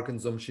want the power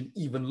consumption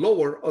even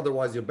lower.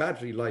 Otherwise, your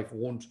battery life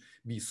won't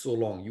be so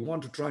long. You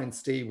want to try and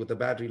stay with a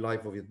battery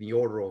life of the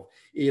order of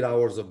 8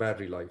 hours of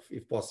battery life,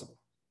 if possible.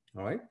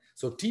 All right.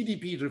 So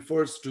TDP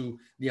refers to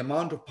the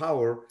amount of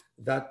power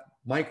that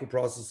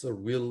microprocessor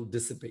will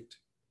dissipate.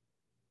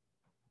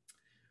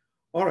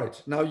 All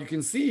right. Now you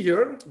can see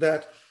here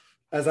that,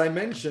 as I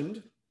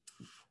mentioned,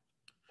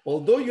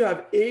 although you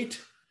have 8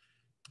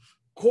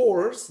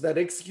 cores that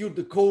execute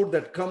the code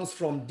that comes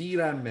from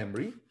DRAM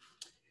memory,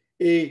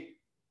 a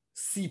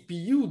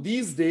CPU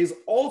these days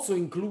also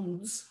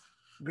includes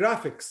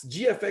graphics.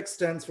 GFX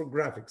stands for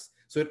graphics.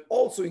 So it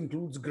also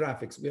includes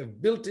graphics. We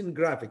have built-in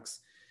graphics.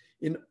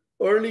 In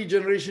early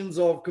generations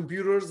of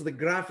computers, the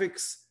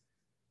graphics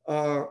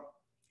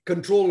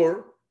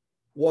controller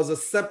was a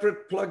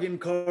separate plug-in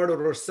card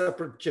or a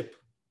separate chip.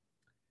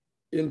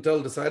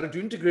 Intel decided to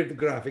integrate the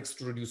graphics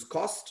to reduce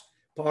cost,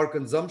 power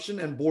consumption,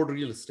 and board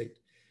real estate.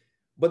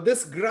 But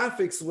this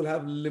graphics will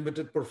have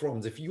limited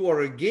performance. If you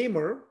are a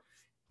gamer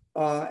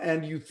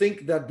and you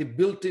think that the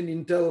built-in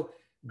Intel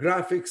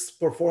graphics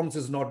performance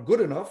is not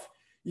good enough,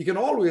 you can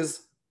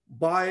always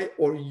buy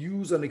or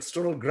use an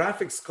external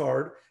graphics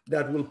card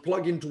that will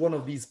plug into one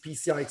of these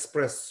PCI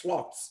Express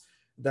slots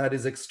that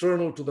is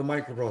external to the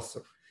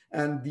microprocessor.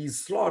 And these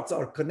slots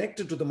are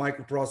connected to the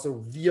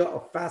microprocessor via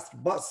a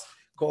fast bus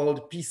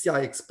called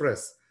PCI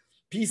Express.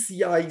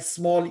 PCI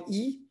small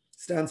e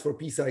stands for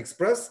PCI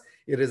Express.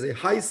 It is a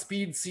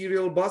high-speed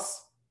serial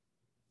bus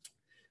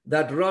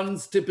that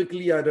runs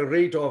typically at a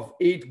rate of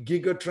 8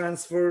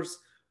 gigatransfers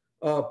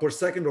per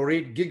second or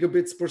 8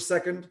 gigabits per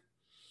second.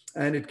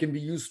 And it can be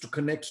used to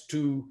connect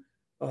to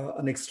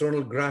an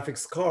external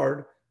graphics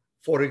card,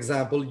 for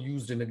example,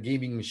 used in a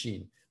gaming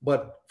machine.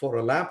 But for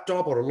a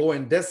laptop or a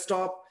low-end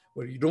desktop,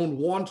 where you don't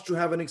want to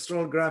have an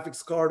external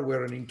graphics card,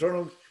 where an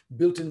internal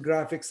built-in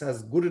graphics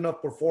has good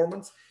enough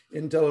performance,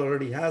 Intel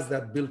already has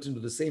that built into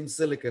the same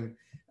silicon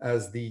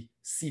as the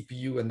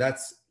CPU, and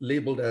that's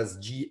labeled as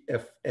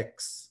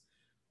GFX.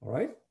 All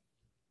right.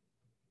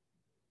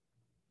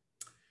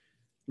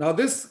 Now,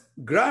 this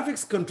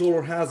graphics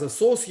controller has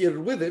associated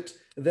with it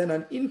then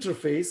an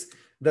interface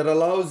that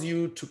allows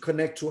you to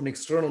connect to an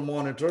external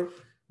monitor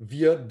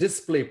via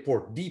display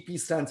port. DP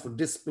stands for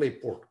display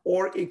port,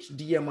 or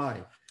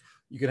HDMI.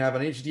 You can have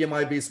an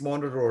HDMI-based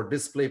monitor or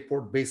display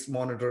port-based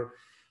monitor.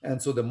 And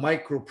so the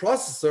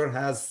microprocessor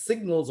has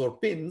signals or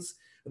pins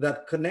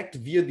that connect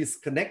via this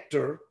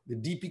connector, the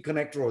DP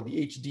connector or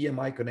the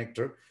HDMI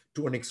connector,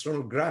 to an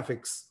external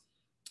graphics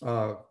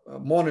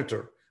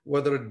monitor,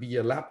 whether it be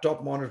a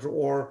laptop monitor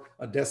or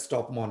a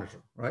desktop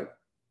monitor, right?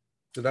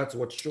 So that's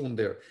what's shown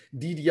there.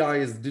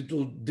 DDI is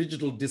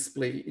digital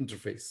display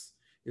interface,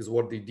 is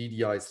what the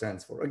DDI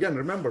stands for. Again,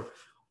 remember,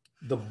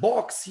 the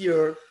box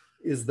here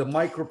is the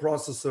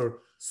microprocessor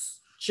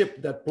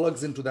chip that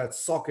plugs into that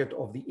socket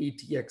of the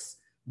ATX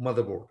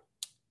motherboard.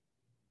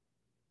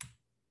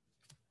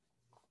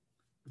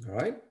 All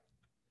right.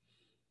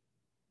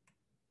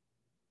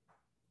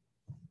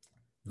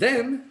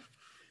 Then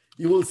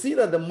you will see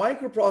that the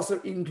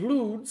microprocessor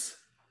includes,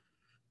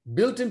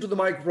 built into the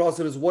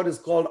microprocessor is what is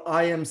called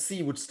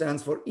IMC, which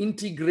stands for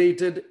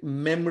Integrated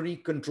Memory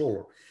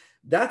Controller.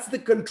 That's the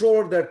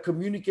controller that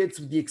communicates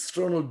with the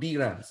external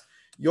DRAMs.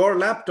 Your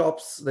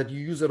laptops that you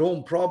use at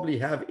home probably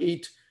have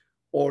 8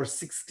 or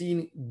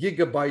 16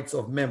 gigabytes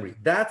of memory.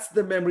 That's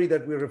the memory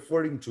that we're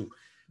referring to.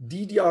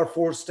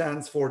 DDR4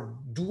 stands for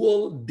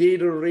Dual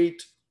Data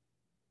Rate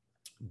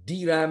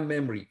DRAM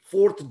memory,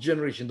 4th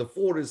generation. The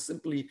 4 is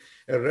simply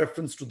a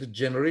reference to the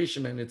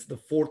generation, and it's the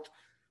 4th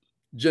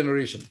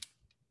generation.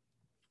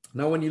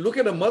 Now, when you look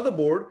at a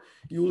motherboard,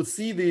 you will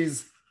see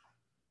these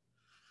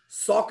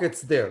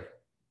sockets there.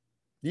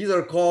 These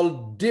are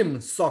called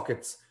DIMM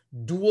sockets,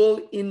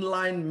 dual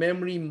inline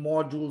memory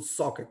module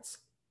sockets.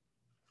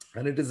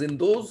 And it is in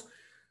those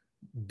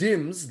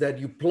DIMMs that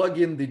you plug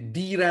in the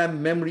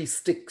DRAM memory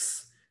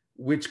sticks,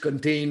 which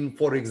contain,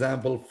 for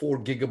example, 4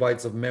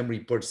 gigabytes of memory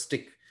per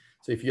stick.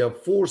 So if you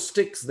have 4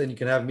 sticks, then you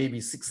can have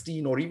maybe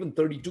 16 or even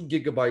 32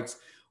 gigabytes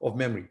of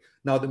memory.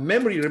 Now, the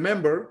memory,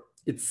 remember,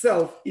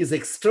 itself is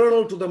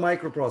external to the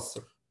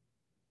microprocessor.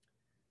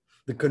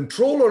 The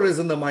controller is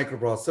in the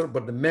microprocessor,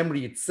 but the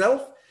memory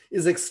itself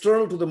is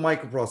external to the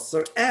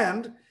microprocessor,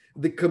 and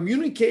the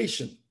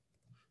communication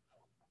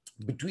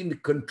between the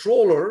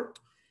controller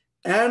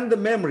and the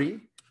memory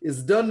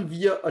is done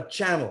via a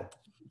channel.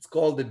 It's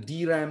called the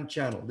DRAM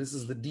channel. This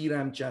is the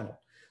DRAM channel.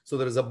 So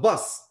there is a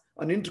bus,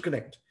 an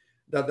interconnect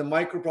that the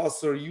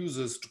microprocessor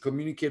uses to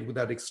communicate with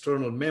that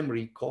external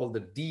memory called the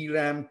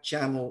DRAM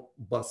channel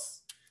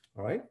bus.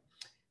 All right.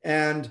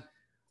 And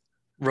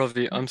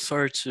Ravi, I'm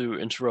sorry to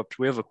interrupt.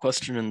 We have a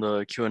question in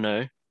the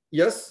Q&A.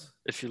 Yes.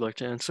 If you'd like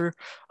to answer.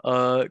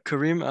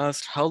 Kareem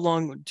asked, how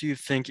long do you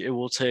think it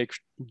will take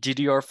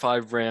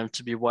DDR5 RAM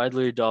to be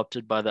widely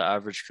adopted by the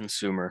average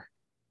consumer?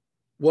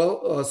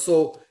 Well,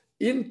 so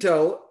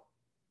Intel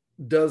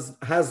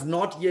has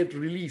not yet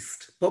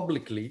released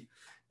publicly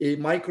a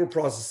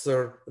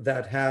microprocessor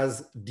that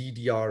has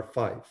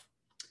DDR5.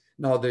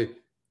 Now,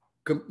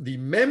 the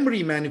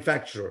memory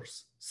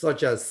manufacturers,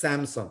 such as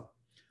Samsung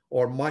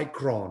or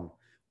Micron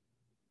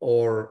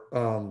or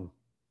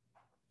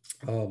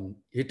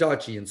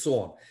Hitachi and so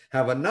on,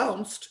 have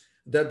announced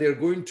that they're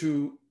going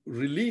to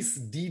release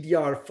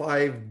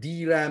DDR5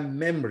 DRAM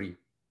memory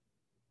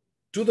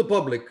to the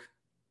public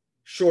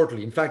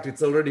shortly. In fact,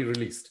 it's already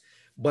released.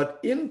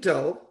 But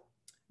Intel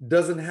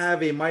doesn't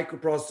have a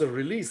microprocessor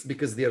release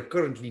because they are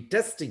currently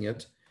testing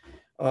it.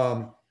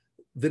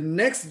 The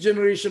next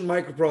generation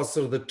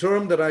microprocessor, the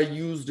term that I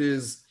used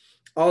is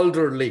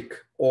Alder Lake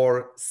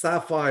or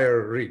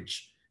Sapphire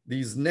Ridge.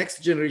 These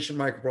next generation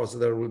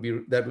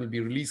microprocessors that will be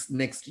released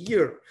next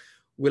year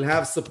will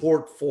have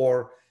support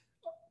for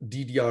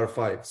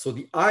DDR5. So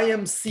the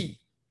IMC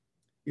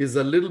is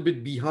a little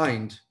bit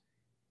behind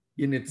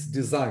in its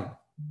design.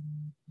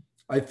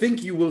 I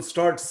think you will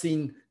start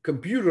seeing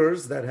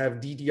computers that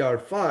have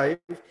DDR5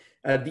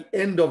 at the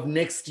end of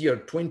next year,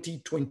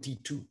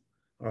 2022,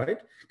 all right?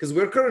 Because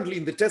we're currently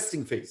in the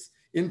testing phase.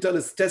 Intel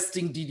is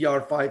testing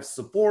DDR5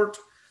 support.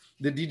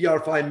 The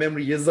DDR5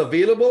 memory is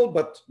available,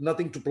 but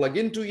nothing to plug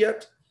into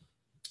yet.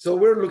 So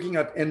we're looking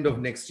at end of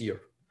next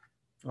year.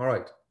 All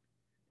right.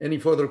 Any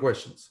further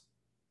questions?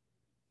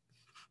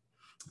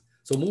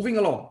 So moving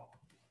along.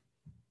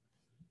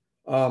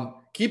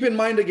 Keep in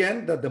mind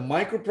again that the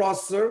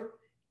microprocessor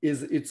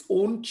is its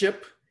own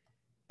chip,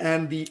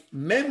 and the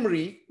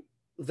memory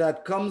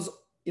that comes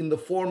in the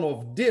form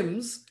of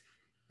DIMMs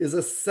is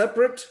a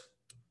separate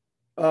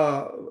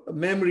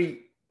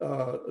memory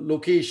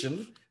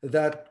location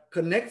that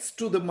connects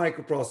to the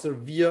microprocessor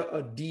via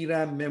a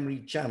DRAM memory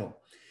channel.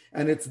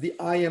 And it's the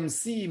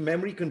IMC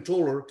memory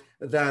controller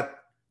that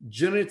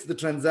generates the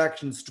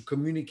transactions to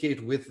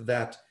communicate with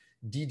that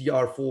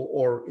DDR4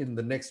 or in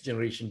the next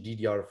generation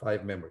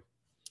DDR5 memory.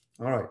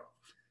 All right.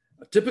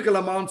 Typical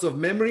amounts of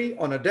memory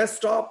on a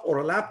desktop or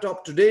a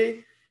laptop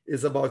today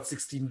is about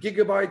 16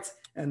 gigabytes.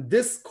 And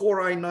this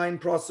Core i9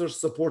 processor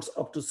supports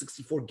up to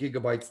 64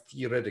 gigabytes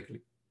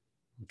theoretically.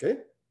 Okay.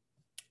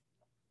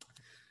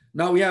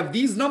 Now we have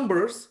these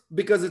numbers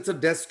because it's a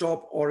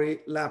desktop or a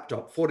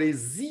laptop. For a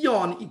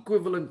Xeon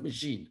equivalent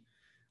machine,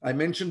 I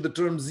mentioned the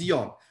term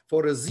Xeon.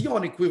 For a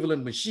Xeon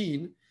equivalent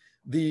machine,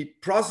 the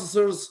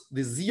processors,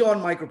 the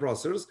Xeon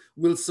microprocessors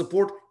will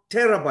support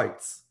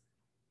terabytes,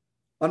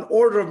 an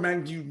order of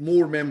magnitude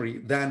more memory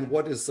than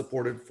what is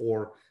supported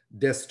for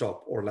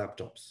desktop or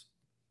laptops.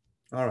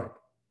 All right.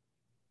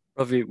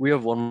 Ravi, we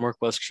have one more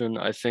question.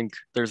 I think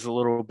there's a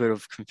little bit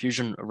of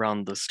confusion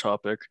around this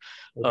topic.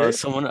 Okay.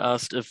 Someone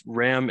asked if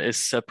RAM is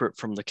separate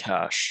from the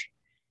cache.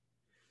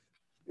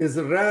 Is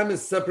the RAM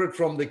is separate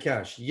from the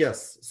cache?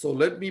 Yes. So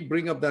let me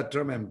bring up that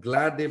term. I'm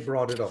glad they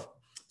brought it up.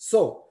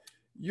 So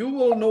you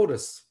will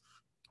notice,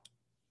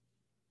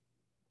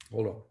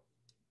 hold on.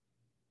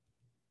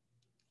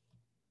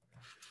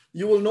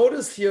 You will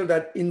notice here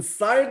that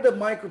inside the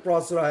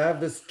microprocessor, I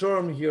have this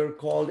term here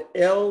called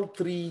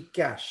L3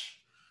 cache.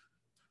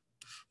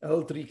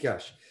 L3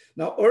 cache.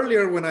 Now,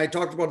 earlier when I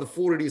talked about the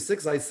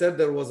 486, I said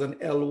there was an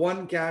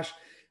L1 cache.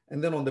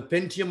 And then on the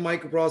Pentium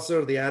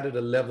microprocessor, they added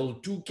a level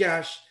 2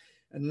 cache.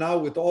 And now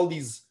with all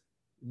these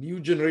new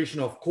generation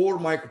of core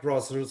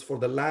microprocessors for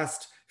the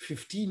last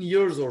 15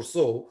 years or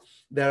so,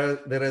 there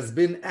has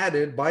been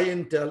added by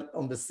Intel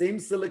on the same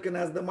silicon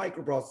as the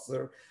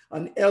microprocessor,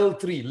 an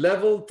L3,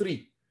 level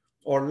 3,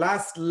 or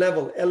last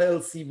level.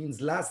 LLC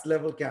means last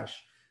level cache,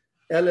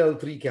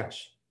 LL3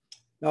 cache.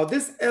 Now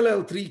this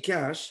LL3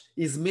 cache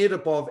is made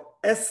up of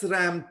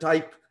SRAM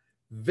type,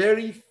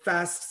 very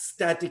fast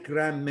static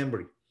RAM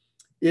memory.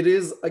 It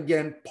is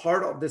again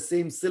part of the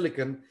same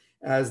silicon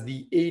as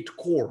the 8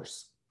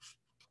 cores.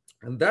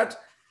 And that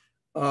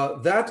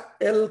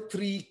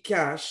L3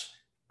 cache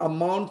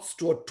amounts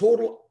to a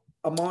total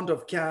amount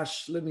of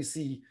cache. Let me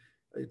see,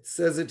 it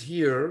says it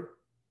here.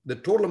 The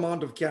total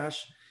amount of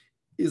cache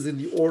is in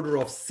the order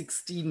of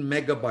 16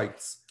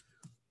 megabytes.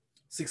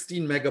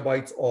 16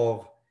 megabytes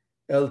of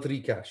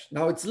L3 cache.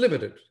 Now it's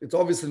limited. It's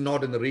obviously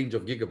not in the range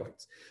of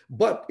gigabytes,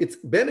 but its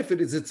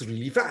benefit is it's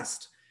really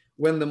fast.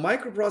 When the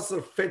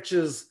microprocessor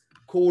fetches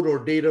code or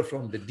data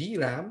from the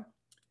DRAM,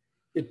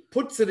 it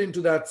puts it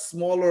into that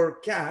smaller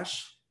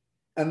cache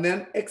and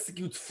then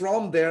executes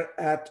from there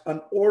at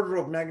an order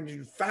of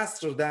magnitude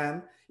faster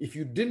than if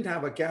you didn't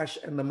have a cache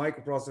and the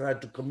microprocessor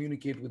had to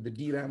communicate with the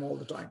DRAM all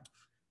the time,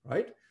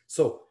 right?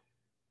 So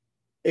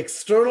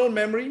external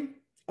memory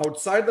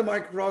outside the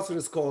microprocessor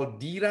is called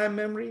DRAM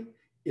memory.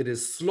 It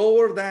is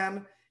slower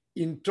than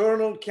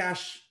internal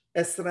cache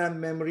SRAM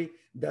memory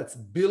that's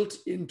built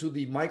into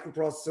the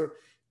microprocessor.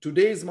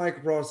 Today's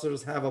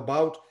microprocessors have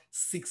about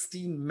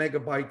 16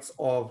 megabytes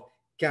of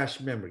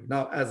cache memory.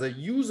 Now, as a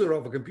user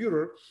of a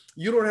computer,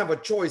 you don't have a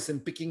choice in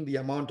picking the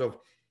amount of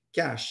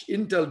cache.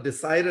 Intel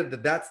decided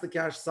that that's the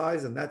cache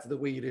size and that's the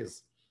way it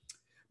is.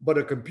 But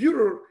a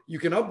computer, you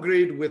can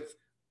upgrade with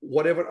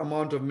whatever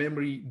amount of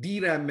memory,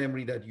 DRAM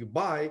memory that you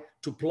buy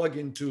to plug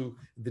into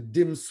the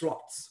DIMM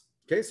slots.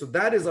 Okay, so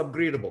that is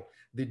upgradable.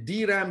 The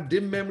DRAM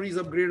DIMM memory is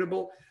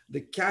upgradable.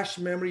 The cache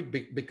memory,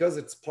 because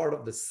it's part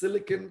of the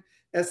silicon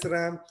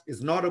SRAM,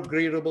 is not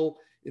upgradable.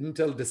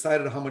 Intel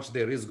decided how much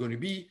there is going to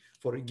be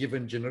for a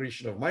given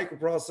generation of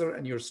microprocessor,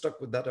 and you're stuck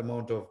with that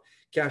amount of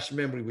cache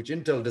memory, which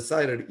Intel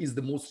decided is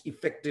the most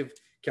effective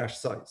cache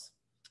size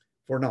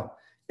for now.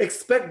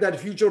 Expect that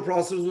future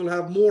processors will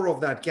have more of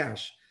that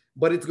cache,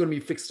 but it's going to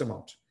be a fixed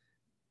amount.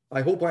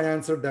 I hope I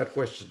answered that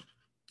question.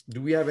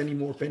 Do we have any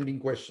more pending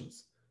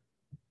questions?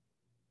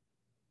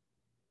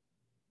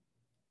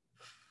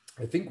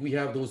 I think we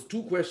have those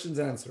 2 questions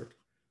answered.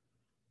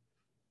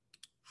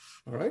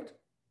 All right.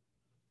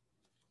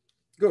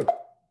 Good.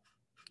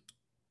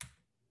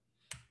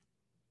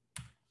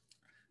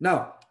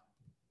 Now,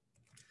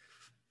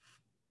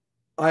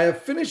 I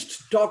have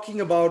finished talking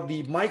about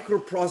the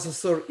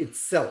microprocessor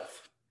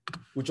itself,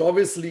 which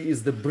obviously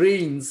is the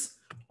brains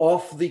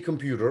of the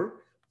computer.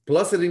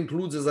 Plus it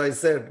includes, as I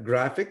said,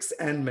 graphics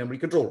and memory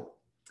control.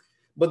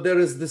 But there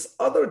is this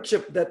other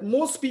chip that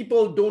most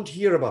people don't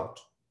hear about,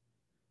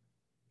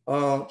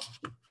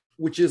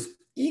 which is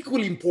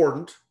equally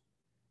important.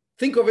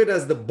 Think of it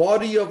as the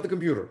body of the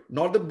computer,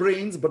 not the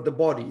brains, but the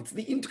body. It's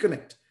the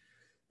interconnect.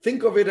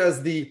 Think of it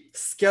as the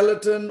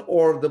skeleton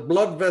or the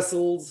blood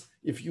vessels,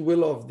 if you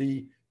will, of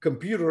the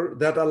computer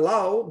that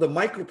allow the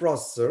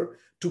microprocessor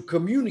to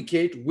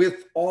communicate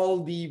with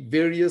all the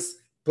various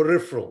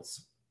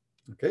peripherals,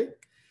 okay?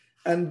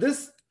 And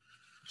this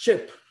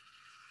chip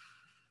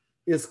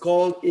is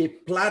called a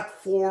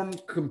platform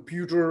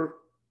computer,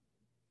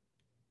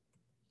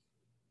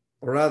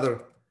 or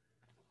rather,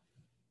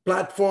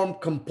 platform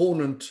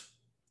component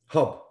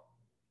hub,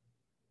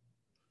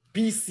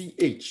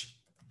 PCH.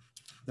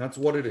 That's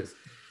what it is.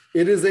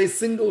 It is a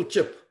single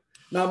chip.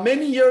 Now,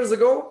 many years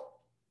ago,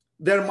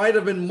 there might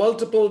have been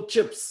multiple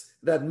chips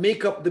that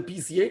make up the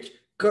PCH.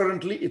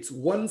 Currently, it's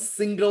one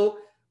single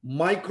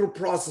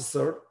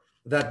microprocessor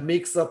that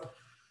makes up,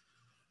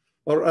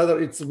 or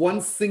rather, it's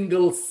one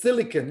single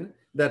silicon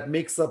that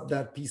makes up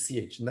that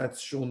PCH, and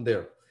that's shown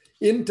there.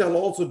 Intel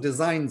also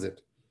designs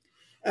it.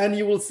 And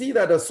you will see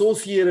that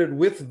associated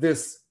with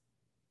this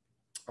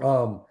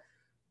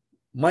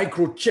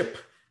microchip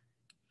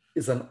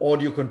is an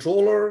audio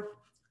controller,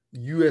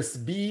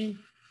 USB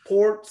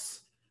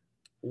ports,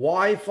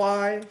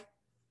 Wi-Fi,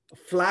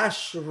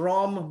 flash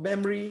ROM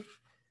memory,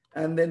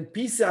 and then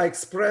PCI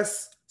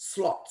Express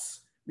slots.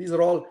 These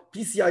are all,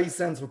 PCIe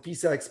stands for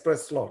PCI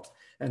Express slots.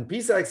 And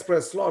PCI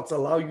Express slots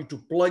allow you to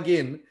plug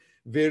in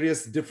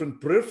various different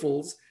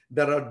peripherals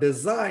that are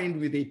designed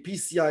with a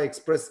PCI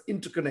Express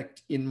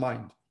interconnect in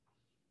mind.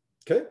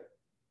 Okay?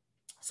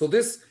 So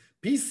this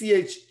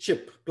PCH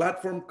chip,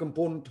 Platform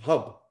Component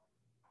Hub,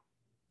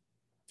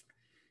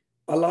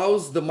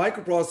 allows the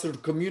microprocessor to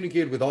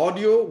communicate with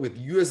audio, with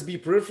USB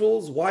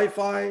peripherals,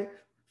 Wi-Fi,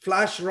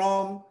 flash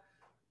ROM,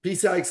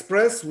 PCI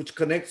Express, which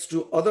connects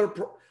to other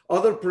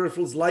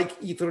peripherals like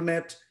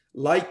Ethernet,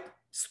 like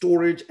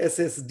storage,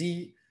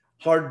 SSD,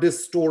 hard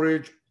disk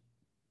storage,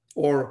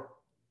 or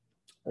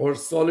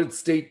solid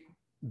state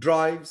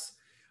drives,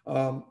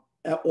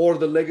 or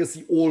the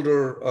legacy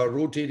older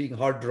rotating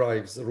hard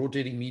drives,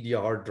 rotating media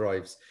hard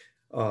drives.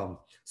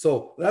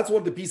 So that's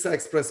what the PCI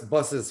Express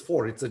bus is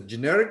for. It's a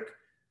generic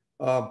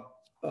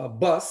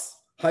bus,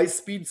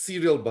 high-speed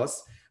serial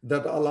bus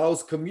that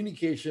allows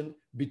communication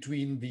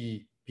between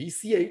the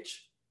PCH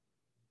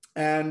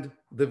and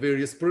the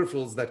various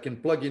peripherals that can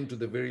plug into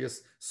the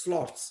various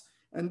slots.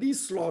 And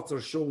these slots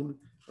are shown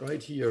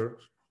right here.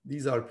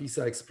 These are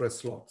PCI Express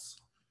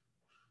slots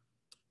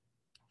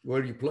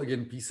where you plug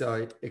in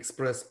PCI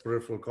Express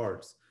peripheral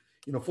cards.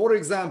 For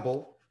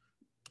example,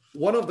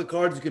 one of the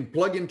cards you can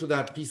plug into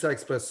that PCI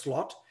Express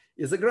slot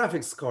is a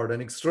graphics card,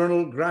 an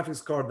external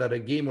graphics card that a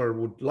gamer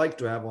would like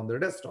to have on their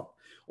desktop.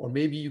 Or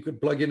maybe you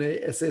could plug in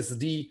a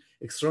SSD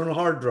external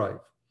hard drive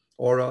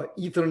or an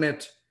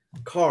Ethernet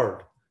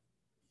card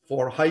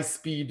for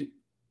high-speed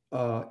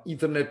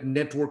Ethernet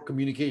network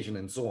communication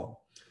and so on.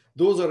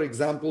 Those are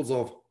examples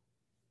of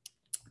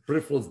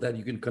peripherals that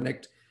you can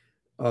connect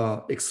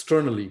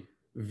externally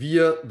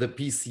via the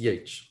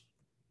PCH.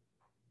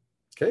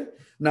 Okay.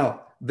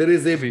 Now there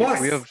is a bus.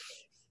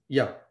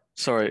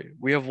 Sorry,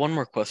 we have one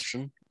more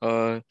question.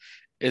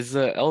 Is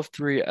the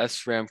L3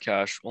 SRAM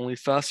cache only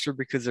faster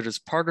because it is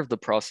part of the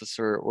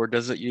processor, or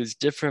does it use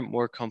different,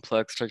 more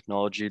complex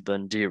technology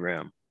than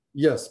DRAM?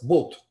 Yes,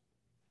 both.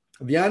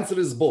 The answer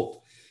is both.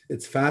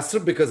 It's faster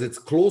because it's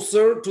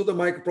closer to the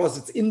microprocessor.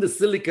 It's in the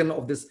silicon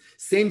of this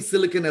same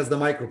silicon as the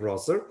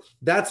microprocessor.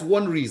 That's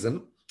one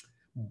reason.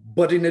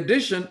 But in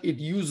addition, it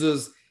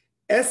uses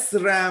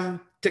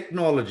SRAM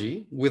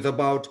technology with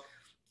about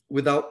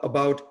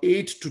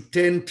 8 to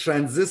 10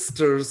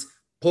 transistors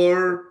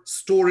per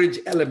storage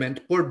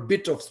element, per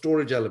bit of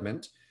storage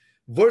element,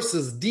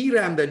 versus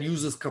DRAM that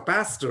uses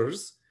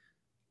capacitors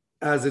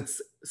as its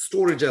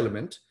storage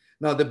element.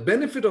 Now, the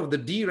benefit of the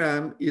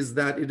DRAM is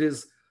that it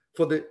is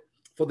for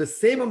the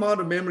same amount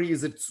of memory,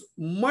 it's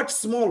much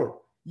smaller.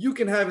 You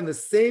can have in the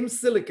same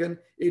silicon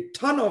a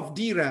ton of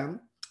DRAM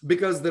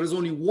because there is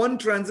only one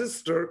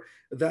transistor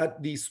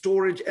that the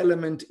storage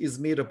element is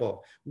made up of.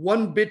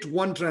 1 bit,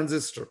 1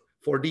 transistor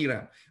for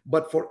DRAM.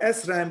 But for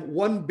SRAM,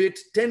 1 bit,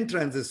 10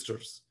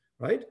 transistors,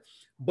 right?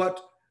 But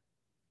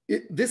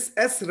this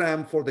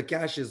SRAM for the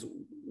cache is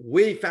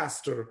way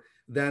faster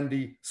than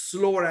the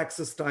slower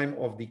access time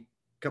of the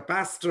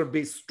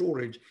capacitor-based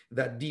storage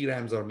that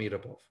DRAMs are made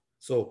up of.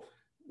 So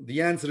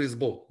the answer is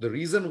both. The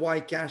reason why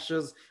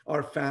caches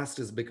are fast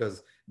is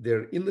because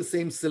they're in the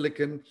same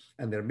silicon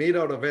and they're made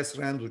out of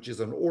SRAMs, which is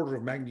an order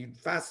of magnitude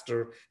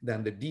faster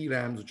than the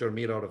DRAMs, which are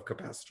made out of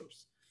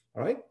capacitors.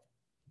 All right.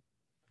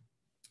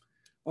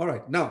 All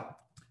right. Now,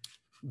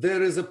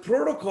 there is a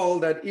protocol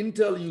that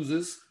Intel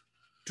uses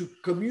to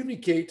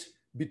communicate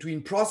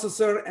between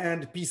processor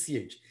and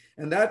PCH.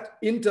 And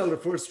that Intel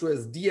refers to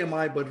as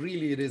DMI, but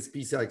really it is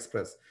PCI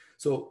Express.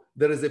 So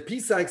there is a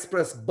PCI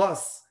Express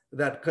bus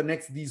that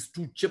connects these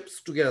two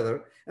chips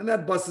together. And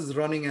that bus is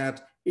running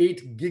at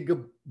 8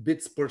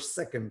 gigabits per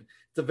second.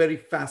 It's a very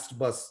fast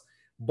bus,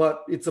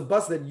 but it's a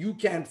bus that you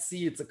can't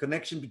see. It's a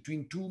connection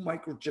between two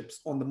microchips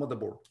on the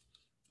motherboard.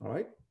 All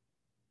right.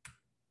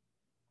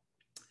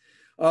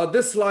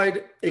 This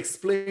slide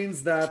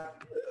explains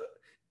that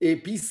a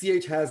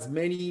PCH has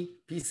many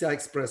PCI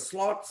Express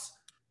slots.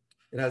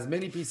 It has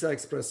many PCI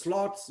Express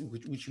slots,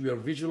 which we are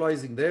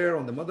visualizing there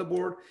on the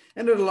motherboard,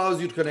 and it allows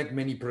you to connect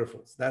many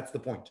peripherals. That's the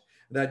point,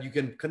 that you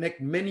can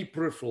connect many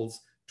peripherals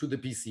to the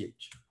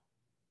PCH.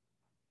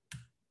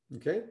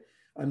 Okay,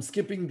 I'm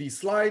skipping these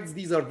slides.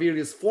 These are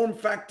various form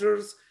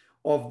factors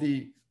of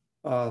the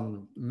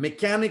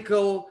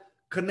mechanical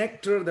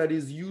connector that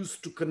is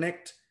used to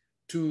connect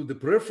to the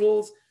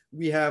peripherals.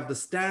 We have the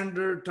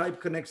standard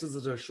type connectors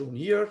that are shown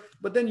here,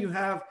 but then you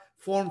have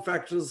form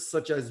factors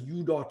such as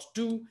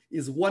U.2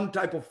 is one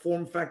type of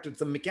form factor.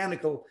 It's a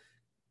mechanical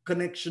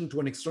connection to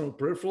an external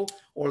peripheral,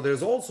 or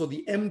there's also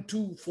the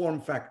M2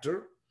 form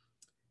factor.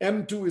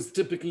 M2 is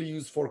typically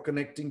used for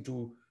connecting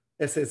to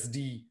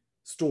SSD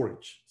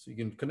storage. So you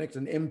can connect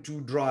an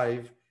M2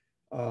 drive.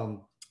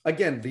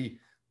 Again, the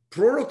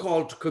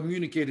protocol to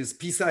communicate is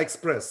PCI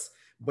Express,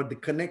 but the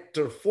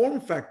connector form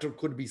factor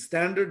could be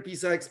standard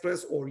PCI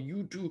Express or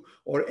U2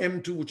 or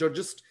M2, which are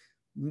just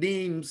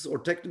names or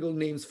technical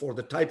names for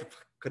the type of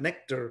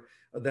connector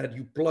that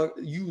you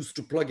use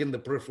to plug in the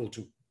peripheral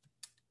to.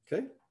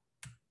 Okay.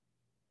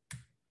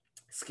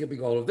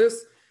 Skipping all of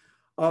this.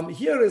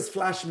 Here is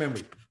flash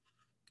memory,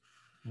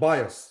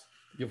 BIOS.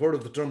 You've heard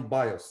of the term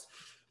BIOS.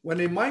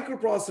 When a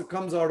microprocessor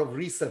comes out of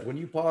reset, when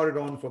you power it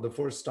on for the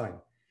first time,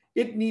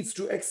 it needs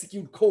to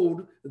execute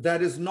code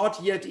that is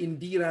not yet in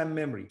DRAM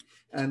memory.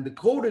 And the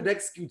code it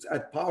executes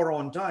at power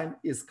on time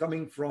is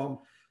coming from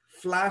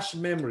flash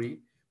memory,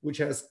 which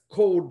has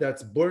code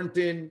that's burnt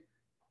in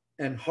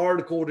and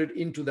hard coded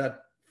into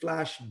that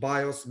flash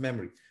BIOS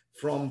memory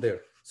from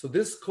there. So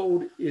this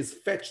code is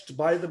fetched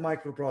by the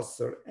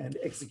microprocessor and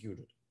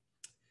executed.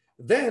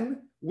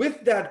 Then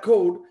with that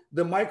code,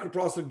 the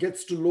microprocessor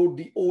gets to load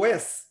the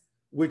OS,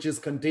 which is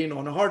contained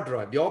on a hard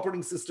drive. The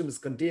operating system is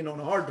contained on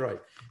a hard drive,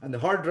 and the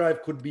hard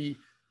drive could be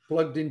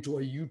plugged into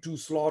a U2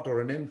 slot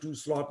or an M2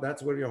 slot.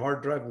 That's where your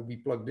hard drive will be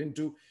plugged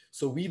into.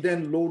 So we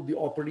then load the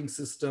operating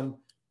system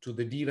to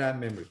the DRAM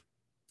memory.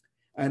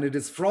 And it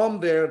is from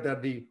there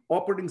that the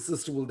operating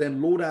system will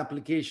then load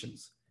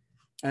applications.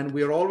 And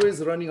we are always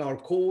running our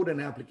code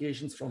and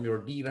applications from your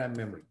DRAM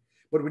memory.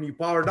 But when you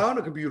power down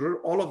a computer,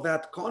 all of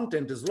that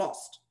content is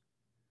lost.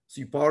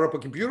 So you power up a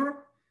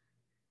computer,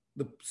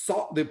 the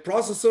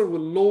processor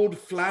will load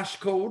flash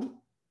code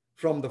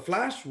from the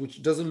flash,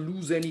 which doesn't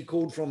lose any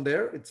code from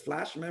there. It's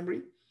flash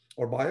memory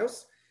or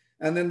BIOS.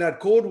 And then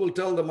that code will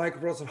tell the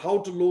microprocessor how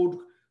to load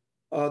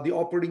the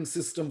operating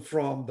system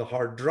from the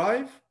hard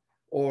drive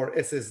or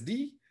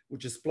SSD,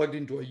 which is plugged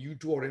into a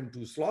U2 or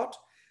M2 slot.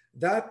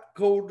 That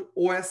code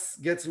OS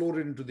gets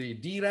loaded into the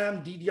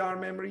DRAM, DDR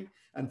memory.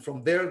 And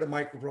from there, the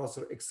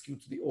microprocessor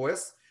executes the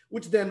OS,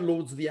 which then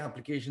loads the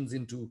applications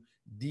into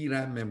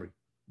DRAM memory.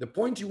 The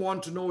point you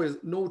want to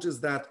note is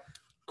that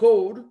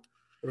code,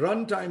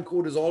 runtime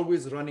code, is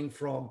always running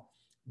from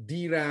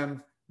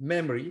DRAM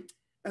memory.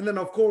 And then,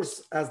 of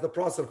course, as the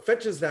processor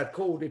fetches that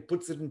code, it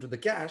puts it into the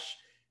cache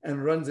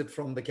and runs it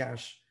from the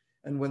cache.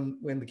 And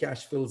when the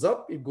cache fills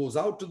up, it goes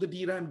out to the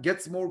DRAM,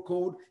 gets more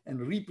code, and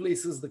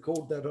replaces the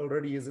code that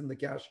already is in the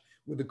cache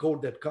with the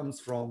code that comes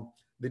from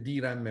the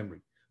DRAM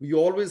memory. We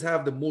always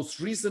have the most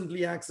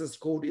recently accessed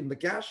code in the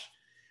cache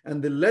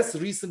and the less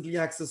recently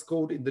accessed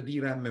code in the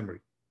DRAM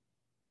memory.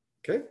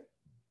 Okay.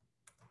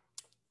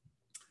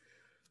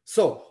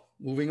 So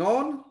moving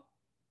on,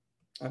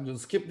 I'm going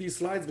to skip these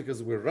slides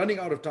because we're running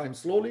out of time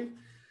slowly.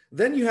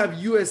 Then you have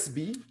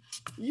USB.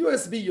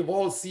 USB, you've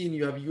all seen,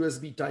 you have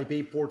USB type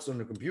A ports on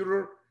your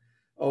computer,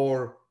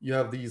 or you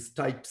have these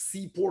type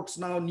C ports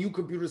now. New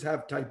computers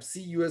have type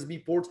C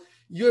USB ports.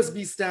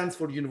 USB stands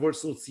for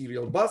Universal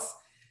Serial Bus,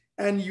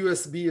 and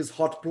USB is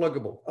hot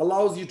pluggable.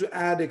 Allows you to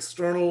add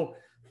external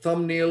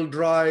thumbnail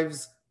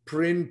drives,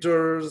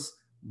 printers,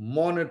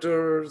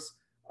 monitors,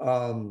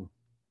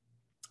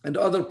 and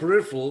other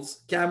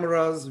peripherals,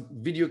 cameras,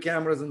 video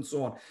cameras, and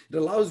so on. It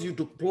allows you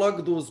to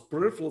plug those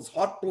peripherals,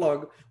 hot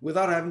plug,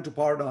 without having to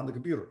power down the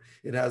computer.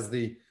 It has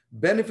the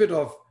benefit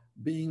of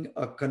being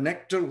a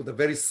connector with a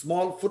very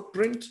small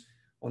footprint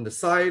on the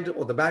side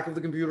or the back of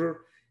the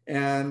computer,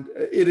 and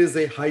it is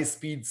a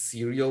high-speed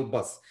serial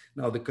bus.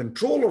 Now, the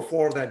controller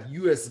for that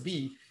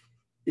USB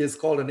is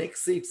called an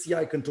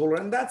X8CI controller,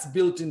 and that's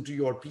built into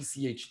your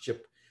PCH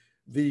chip.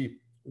 The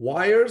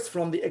wires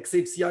from the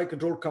X8CI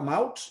controller come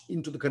out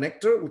into the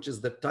connector, which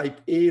is the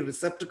type A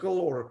receptacle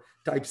or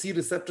type C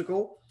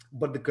receptacle,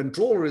 but the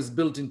controller is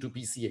built into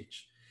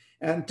PCH.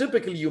 And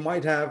typically you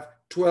might have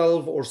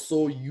 12 or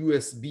so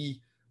USB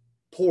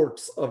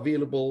ports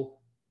available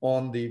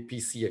on the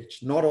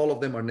PCH. Not all of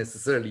them are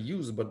necessarily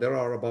used, but there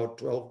are about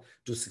 12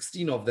 to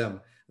 16 of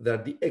them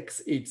that the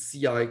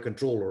X8CI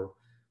controller,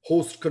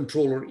 host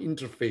controller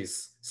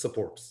interface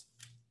supports.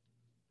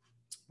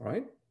 All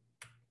right.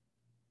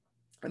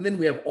 And then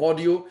we have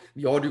audio.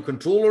 The audio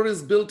controller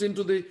is built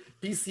into the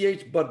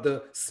PCH, but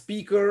the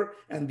speaker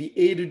and the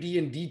A to D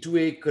and D to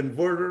A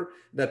converter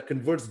that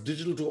converts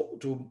digital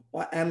to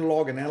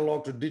analog and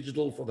analog to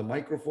digital for the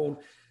microphone,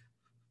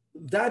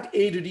 that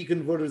A to D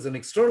converter is an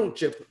external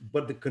chip,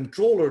 but the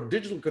controller,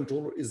 digital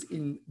controller, is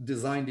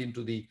designed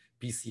into the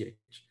PCH.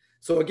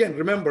 So again,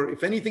 remember,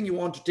 if anything you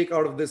want to take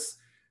out of this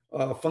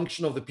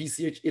function of the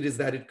PCH, it is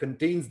that it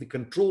contains the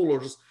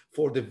controllers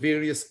for the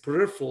various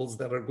peripherals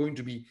that are going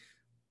to be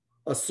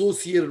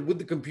associated with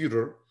the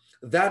computer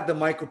that the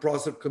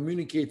microprocessor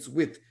communicates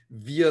with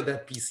via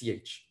that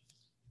PCH.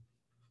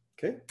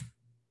 Okay.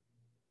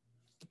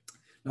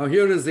 Now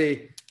here is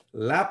a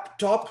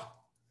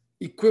laptop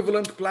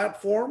equivalent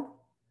platform,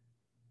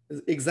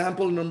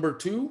 example number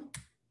 2.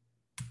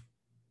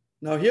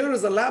 Now here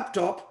is a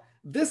laptop.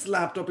 This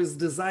laptop is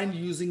designed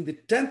using the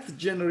 10th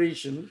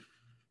generation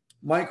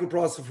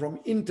microprocessor from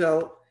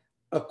Intel,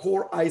 a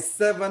Core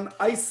i7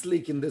 Ice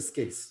Lake in this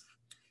case.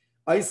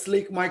 Ice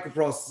Lake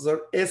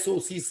microprocessor,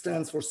 SoC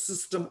stands for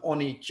System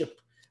on a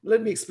Chip.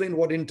 Let me explain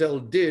what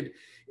Intel did.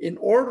 In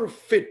order to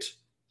fit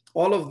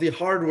all of the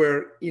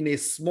hardware in a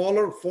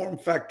smaller form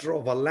factor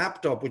of a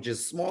laptop, which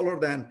is smaller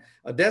than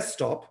a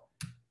desktop,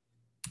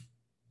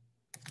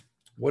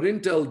 what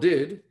Intel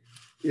did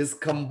is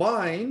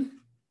combine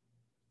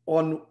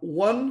on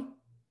one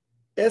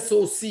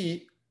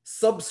SoC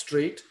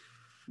substrate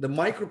the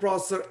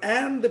microprocessor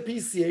and the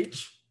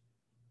PCH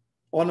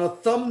on a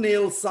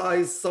thumbnail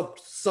size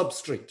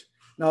substrate.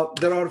 Now,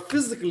 there are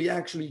physically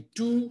actually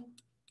 2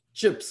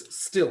 chips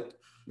still.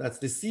 That's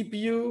the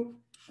CPU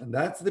and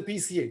that's the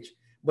PCH.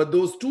 But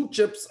those 2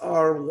 chips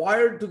are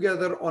wired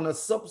together on a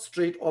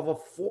substrate of a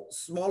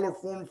smaller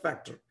form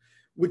factor,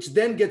 which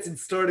then gets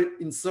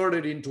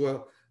inserted into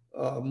a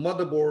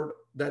motherboard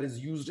that is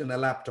used in a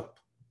laptop.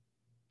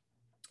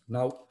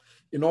 Now,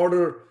 in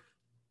order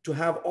to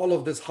have all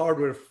of this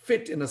hardware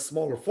fit in a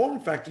smaller form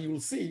factor, you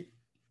will see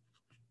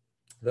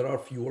there are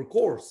fewer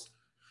cores.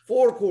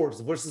 4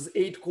 cores versus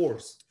 8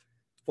 cores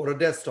for a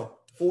desktop,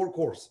 4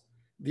 cores.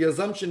 The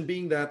assumption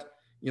being that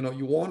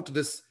you want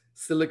this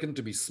silicon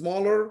to be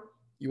smaller,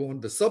 You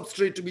want the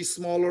substrate to be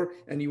smaller,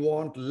 and you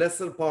want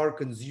lesser power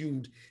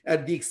consumed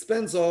at the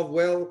expense of,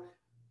 well,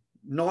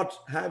 not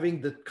having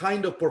the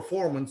kind of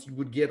performance you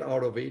would get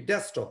out of a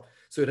desktop.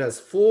 So it has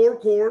 4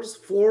 cores,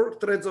 4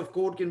 threads of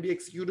code can be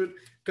executed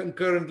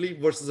concurrently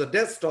versus a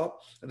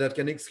desktop that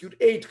can execute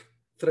 8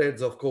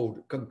 threads of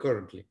code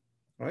concurrently,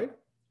 right?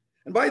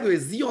 And by the way,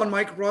 Xeon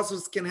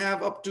microprocessors can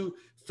have up to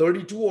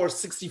 32 or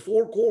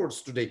 64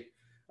 cores today,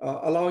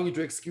 allowing you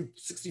to execute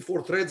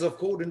 64 threads of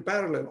code in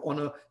parallel on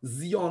a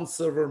Xeon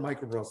server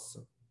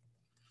microprocessor.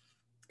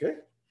 Okay?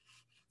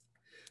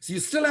 So you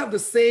still have the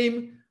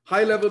same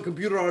high-level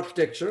computer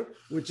architecture,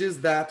 which is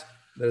that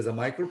there is a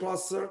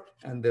microprocessor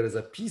and there is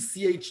a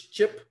PCH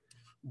chip,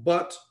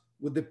 but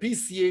with the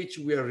PCH,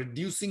 we are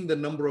reducing the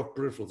number of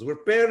peripherals. We're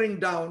paring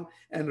down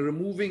and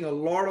removing a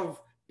lot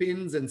of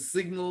pins and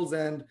signals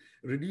and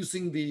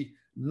reducing the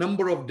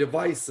number of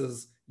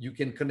devices you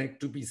can connect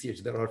to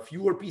PCH. There are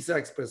fewer PCI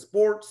Express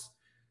ports,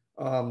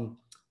 1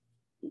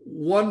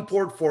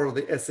 port for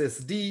the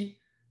SSD.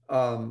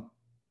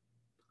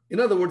 In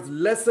other words,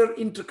 lesser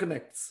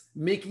interconnects,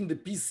 making the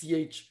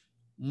PCH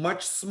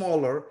much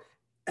smaller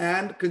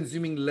and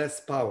consuming less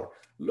power.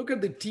 Look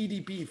at the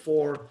TDP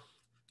for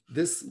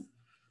this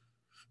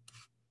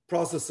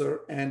processor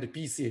and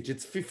PCH.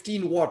 It's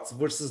 15 watts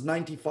versus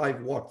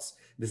 95 watts.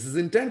 This is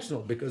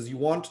intentional because you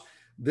want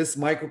this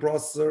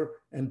microprocessor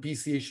and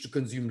PCH to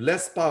consume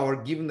less power,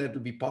 given that it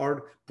will be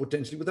powered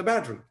potentially with a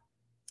battery,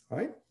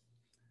 right?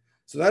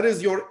 So that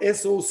is your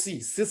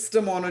SoC,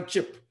 system on a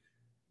chip,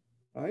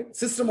 right?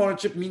 System on a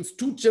chip means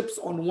 2 chips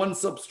on 1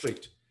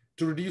 substrate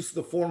to reduce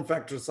the form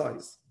factor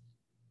size.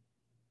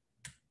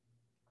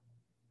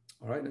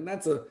 All right, and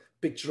that's a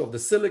picture of the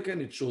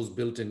silicon. It shows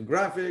built-in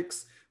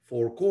graphics,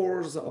 4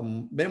 cores,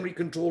 memory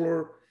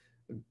controller,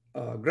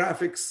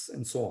 graphics,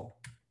 and so on.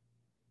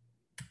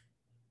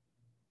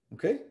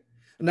 Okay,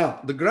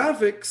 now the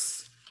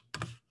graphics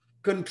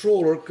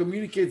controller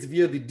communicates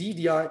via the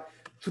DDI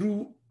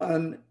through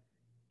an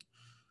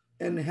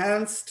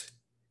enhanced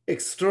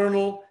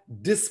external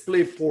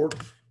display port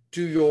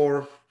to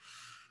your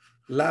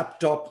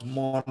laptop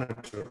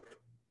monitor.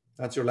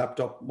 That's your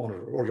laptop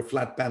monitor or your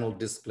flat panel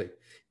display.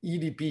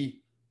 EDP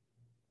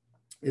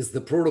is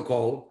the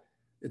protocol.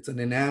 It's an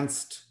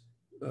enhanced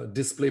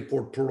display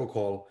port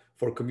protocol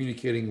for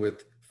communicating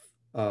with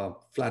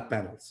flat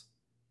panels.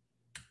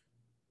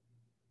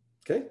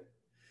 Okay.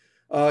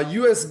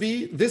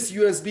 USB, this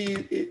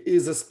USB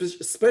is a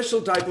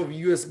special type of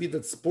USB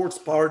that supports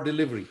power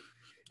delivery.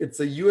 It's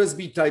a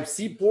USB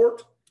Type-C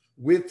port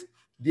with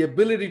the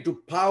ability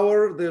to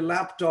power the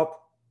laptop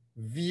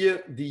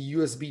via the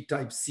USB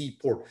Type-C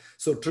port.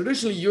 So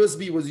traditionally,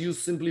 USB was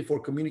used simply for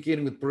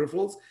communicating with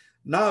peripherals.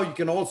 Now you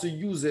can also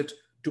use it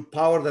to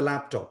power the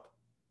laptop.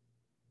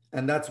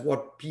 And that's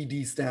what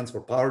PD stands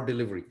for, power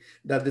delivery.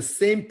 That the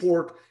same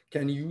port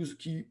can be used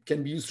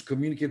to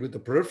communicate with the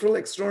peripheral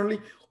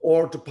externally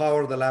or to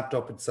power the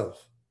laptop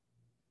itself.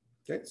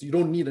 Okay, so you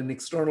don't need an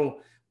external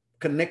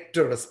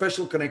connector, a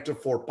special connector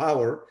for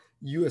power.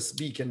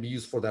 USB can be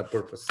used for that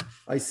purpose.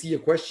 I see a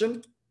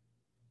question.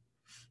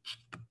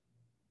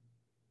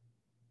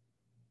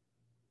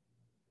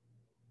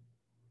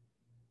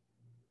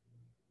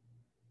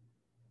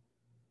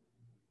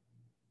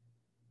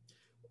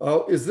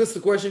 Is this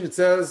the question? It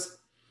says,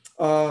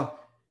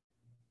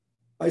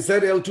 I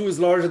said L2 is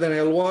larger than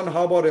L1.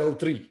 How about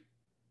L3?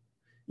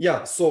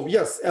 Yeah, so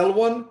yes,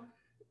 L1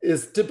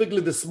 is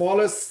typically the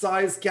smallest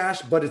size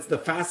cache, but it's the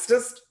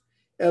fastest.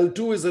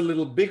 L2 is a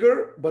little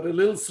bigger, but a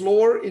little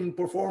slower in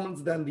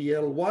performance than the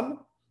L1.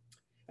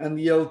 And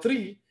the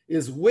L3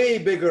 is way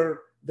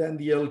bigger than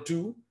the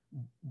L2,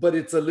 but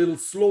it's a little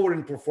slower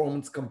in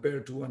performance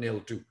compared to an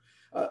L2.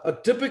 A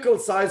typical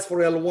size for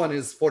L1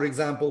 is, for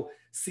example,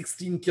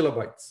 16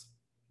 kilobytes,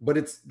 but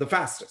it's the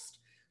fastest.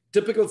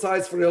 Typical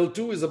size for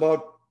L2 is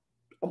about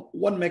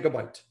 1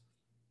 megabyte,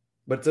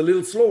 but it's a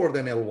little slower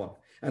than L1.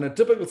 And a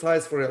typical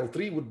size for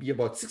L3 would be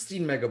about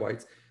 16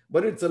 megabytes,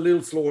 but it's a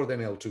little slower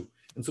than L2.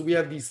 And so we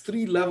have these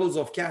 3 levels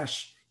of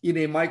cache in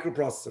a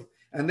microprocessor.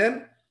 And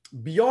then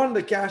beyond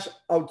the cache,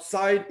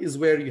 outside is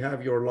where you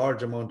have your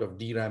large amount of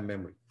DRAM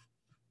memory.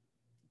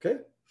 Okay?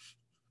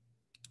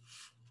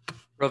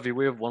 Ravi,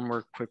 we have one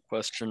more quick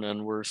question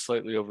and we're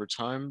slightly over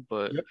time,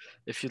 but Yep.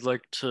 if you'd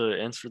like to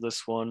answer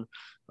this one,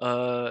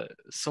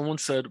 someone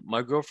said,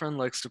 my girlfriend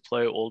likes to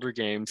play older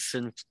games,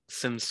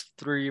 Sims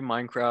 3,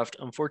 Minecraft.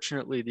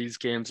 Unfortunately, these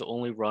games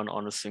only run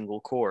on a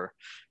single core.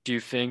 Do you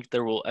think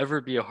there will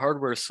ever be a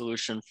hardware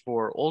solution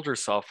for older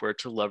software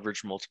to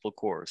leverage multiple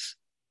cores?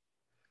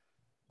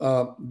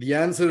 The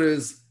answer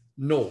is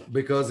no,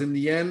 because in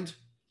the end,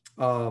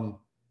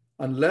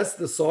 unless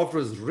the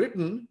software is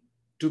written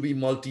to be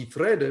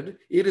multi-threaded,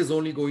 it is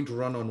only going to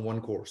run on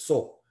 1 core.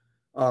 So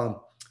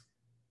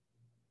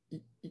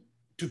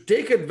to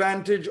take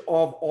advantage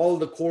of all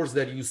the cores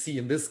that you see,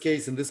 in this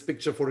case, in this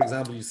picture, for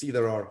example, you see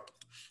there are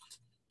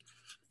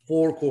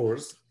 4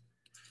 cores.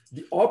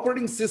 The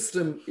operating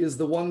system is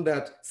the one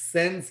that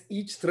sends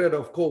each thread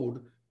of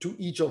code to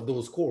each of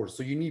those cores.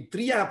 So you need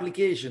 3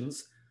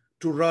 applications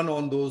to run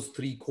on those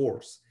 3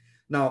 cores.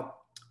 Now,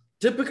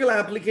 Typical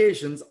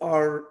applications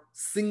are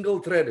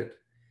single-threaded.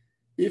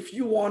 If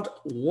you want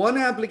one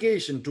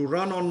application to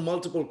run on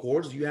multiple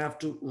cores, you have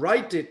to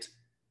write it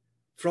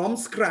from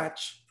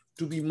scratch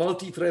to be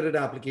multi-threaded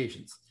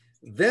applications.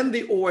 Then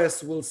the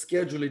OS will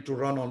schedule it to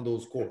run on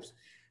those cores.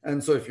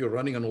 And so if you're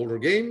running an older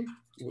game,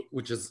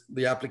 which is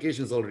the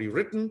application is already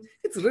written,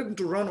 it's written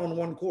to run on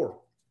one core.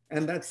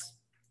 And that's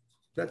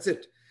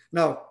it.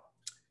 Now,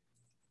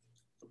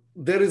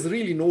 there is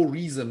really no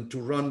reason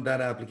to run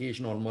that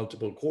application on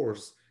multiple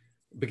cores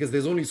because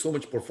there's only so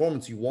much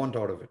performance you want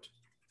out of it,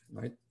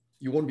 right?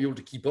 You won't be able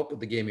to keep up with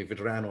the game if it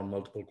ran on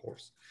multiple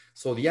cores.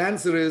 So the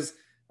answer is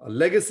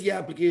legacy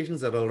applications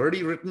that are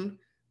already written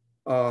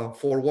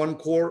for one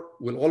core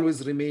will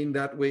always remain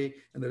that way.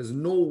 And there is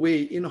no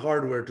way in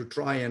hardware to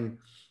try and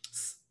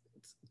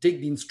take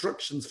the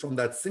instructions from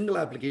that single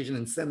application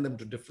and send them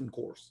to different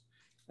cores.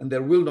 And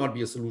there will not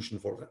be a solution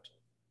for that.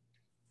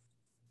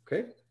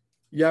 Okay?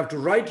 You have to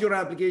write your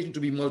application to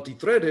be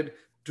multi-threaded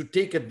to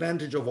take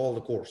advantage of all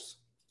the cores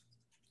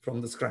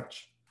from the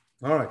scratch.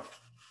 All right,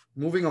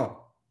 moving on.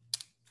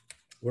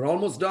 We're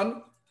almost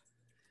done.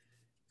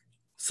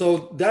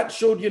 So that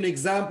showed you an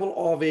example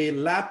of a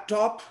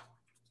laptop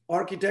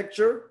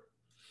architecture.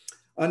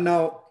 And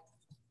now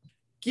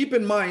keep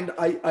in mind,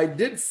 I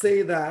did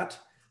say that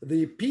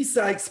the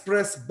PCI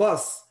Express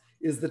bus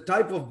is the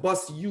type of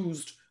bus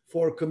used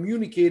for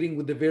communicating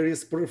with the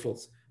various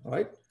peripherals, all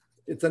right?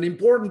 It's an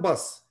important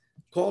bus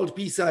called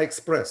PCI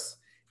Express.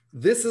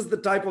 This is the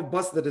type of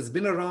bus that has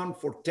been around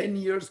for 10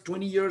 years,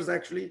 20 years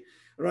actually,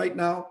 right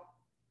now.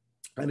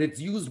 And it's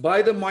used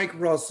by the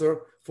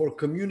microprocessor for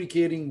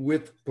communicating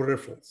with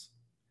peripherals.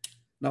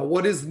 Now,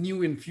 what is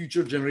new in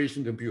future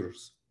generation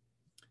computers?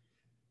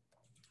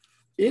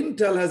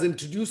 Intel has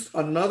introduced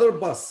another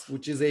bus,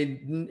 which is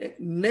a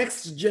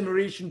next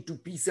generation to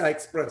PCI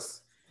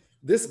Express.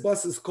 This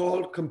bus is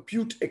called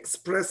Compute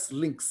Express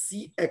Link,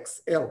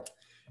 CXL.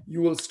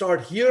 You will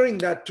start hearing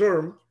that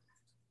term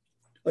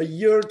a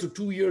year to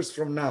 2 years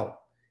from now.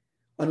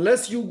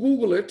 Unless you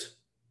Google it,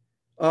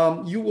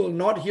 you will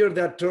not hear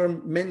that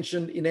term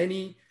mentioned in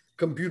any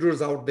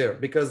computers out there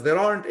because there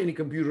aren't any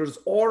computers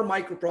or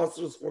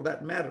microprocessors for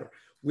that matter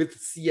with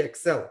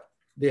CXL.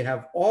 They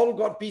have all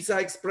got PCI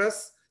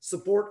Express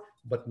support,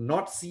 but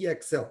not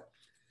CXL.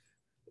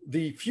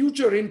 The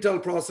future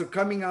Intel processor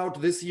coming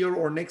out this year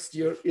or next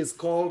year is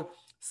called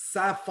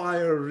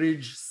Sapphire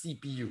Ridge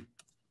CPU.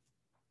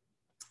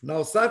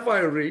 Now,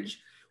 Sapphire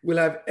Ridge will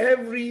have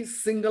every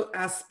single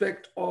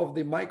aspect of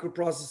the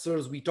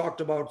microprocessors we talked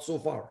about so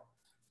far,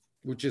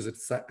 which is it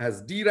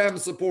has DRAM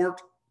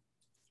support,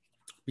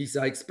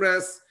 PCI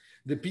Express,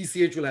 the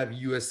PCH will have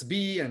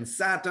USB and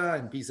SATA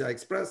and PCI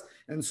Express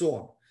and so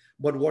on.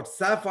 But what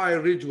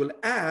Sapphire Ridge will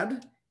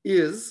add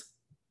is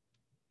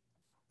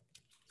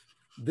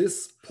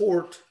this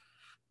port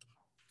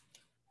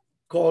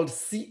called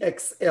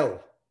CXL,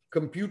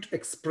 Compute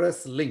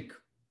Express Link.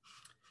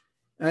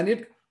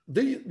 And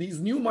these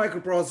new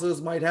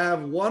microprocessors might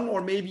have 1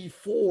 or maybe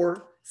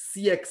 4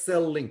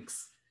 CXL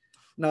links.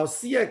 Now,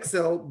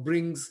 CXL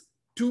brings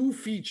 2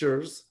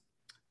 features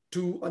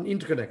to an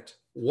interconnect.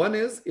 One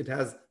is it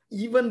has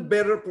even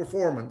better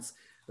performance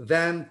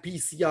than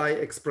PCI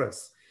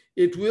Express.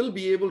 It will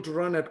be able to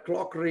run at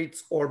clock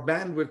rates or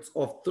bandwidths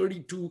of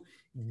 32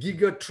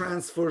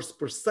 gigatransfers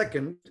per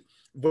second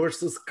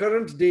versus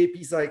current day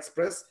PCI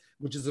Express,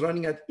 which is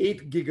running at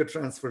 8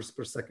 gigatransfers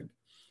per second.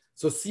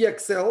 So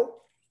CXL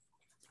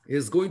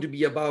is going to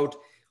be about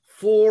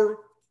 4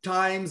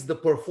 times the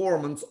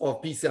performance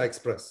of PCI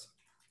Express.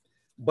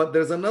 But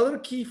there's another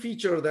key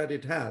feature that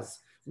it has,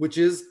 which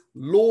is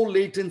low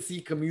latency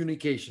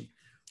communication.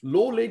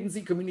 Low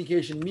latency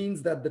communication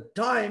means that the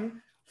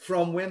time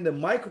from when the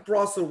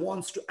microprocessor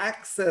wants to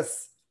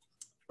access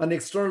an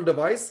external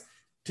device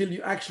till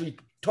you actually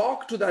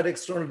talk to that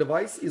external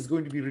device is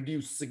going to be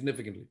reduced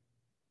significantly.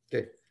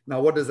 Okay, now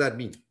what does that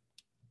mean?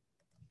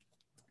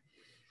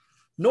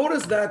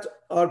 Notice that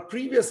our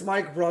previous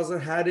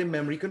microprocessor had a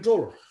memory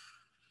controller.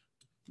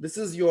 This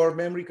is your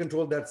memory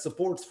controller that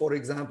supports, for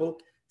example,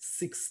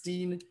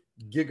 16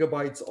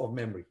 gigabytes of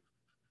memory.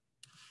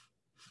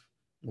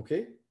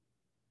 Okay.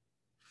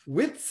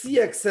 With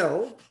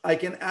CXL, I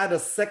can add a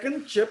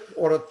second chip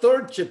or a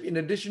third chip in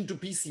addition to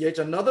PCH,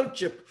 another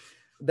chip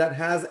that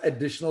has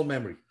additional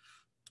memory,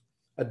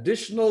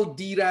 additional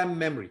DRAM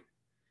memory.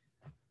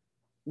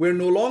 We're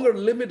no longer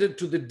limited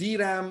to the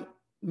DRAM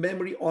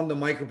memory on the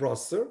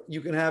microprocessor.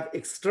 You can have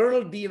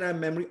external DRAM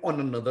memory on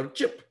another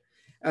chip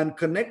and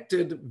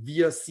connected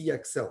via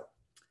CXL.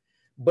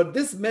 But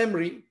this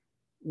memory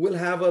will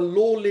have a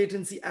low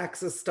latency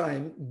access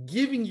time,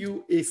 giving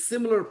you a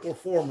similar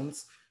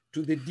performance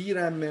to the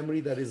DRAM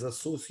memory that is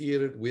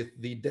associated with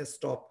the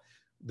desktop,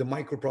 the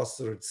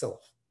microprocessor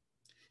itself.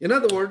 In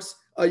other words,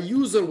 a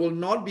user will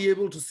not be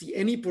able to see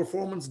any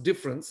performance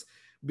difference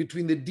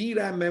between the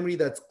DRAM memory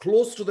that's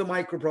close to the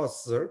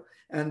microprocessor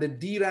and the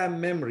DRAM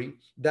memory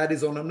that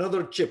is on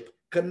another chip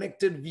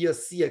connected via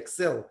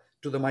CXL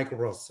to the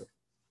microprocessor.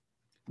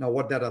 Now,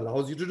 what that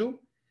allows you to do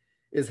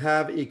is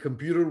have a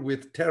computer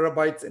with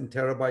terabytes and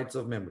terabytes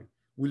of memory.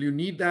 Will you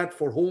need that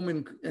for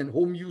home and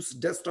home use,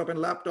 desktop and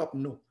laptop?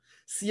 No.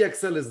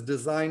 CXL is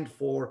designed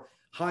for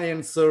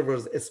high-end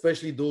servers,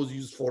 especially those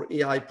used for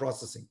AI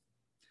processing.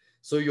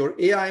 So your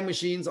AI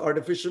machines,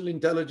 artificial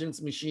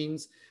intelligence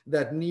machines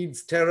that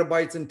needs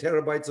terabytes and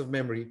terabytes of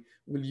memory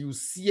will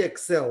use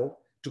CXL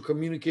to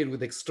communicate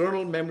with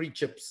external memory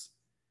chips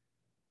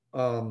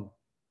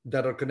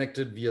that are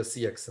connected via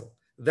CXL.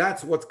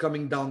 That's what's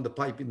coming down the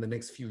pipe in the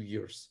next few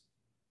years.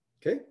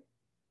 Okay.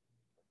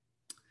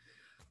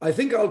 I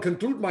think I'll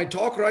conclude my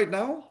talk right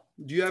now.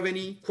 Do you have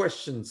any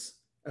questions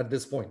at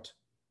this point?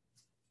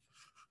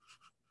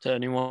 To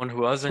anyone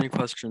who has any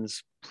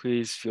questions,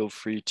 please feel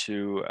free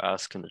to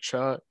ask in the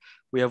chat.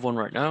 We have one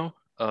right now.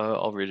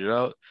 I'll read it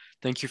out.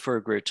 Thank you for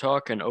a great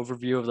talk and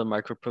overview of the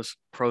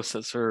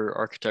microprocessor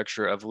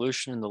architecture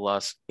evolution in the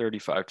last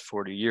 35 to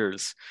 40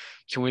 years.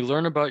 Can we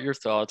learn about your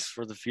thoughts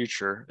for the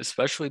future,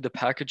 especially the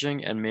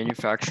packaging and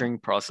manufacturing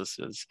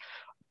processes?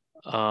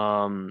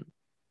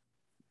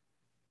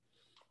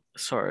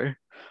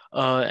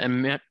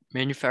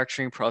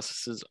 Manufacturing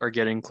processes are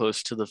getting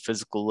close to the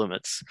physical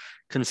limits.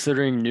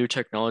 Considering new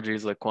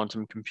technologies like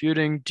quantum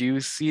computing, do you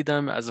see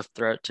them as a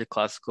threat to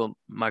classical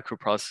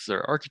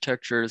microprocessor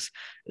architectures,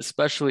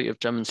 especially if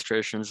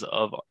demonstrations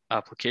of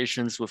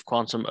applications with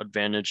quantum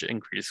advantage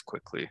increase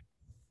quickly?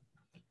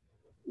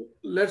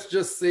 Let's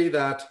just say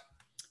that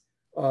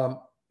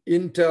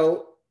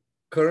Intel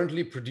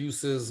currently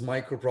produces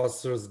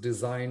microprocessors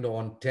designed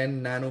on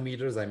 10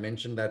 nanometers. I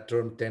mentioned that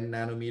term, 10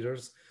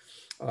 nanometers.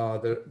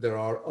 There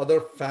are other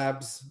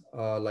fabs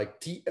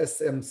like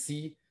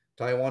TSMC,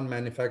 Taiwan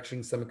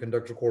Manufacturing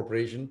Semiconductor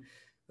Corporation,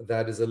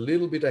 that is a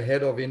little bit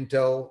ahead of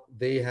Intel.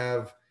 They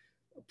have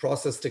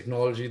process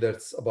technology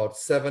that's about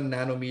 7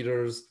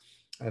 nanometers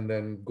and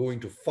then going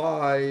to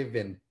 5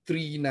 and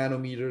 3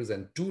 nanometers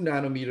and 2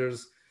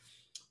 nanometers.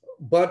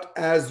 But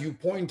as you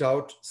point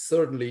out,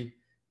 certainly,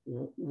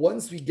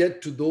 once we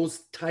get to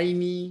those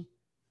tiny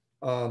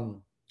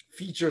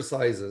feature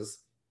sizes,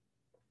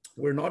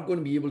 we're not going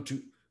to be able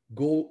to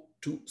go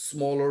to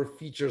smaller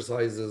feature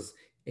sizes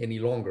any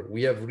longer.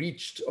 We have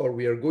reached, or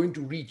we are going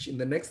to reach in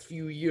the next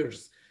few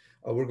years,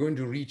 we're going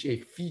to reach a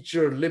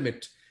feature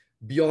limit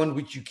beyond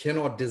which you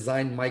cannot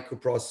design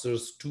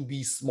microprocessors to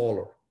be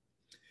smaller.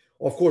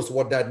 Of course,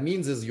 what that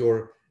means is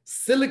your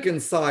silicon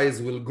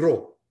size will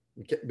grow.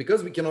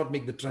 Because we cannot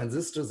make the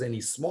transistors any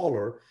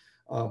smaller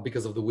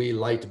because of the way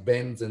light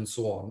bends and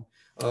so on,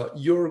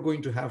 you're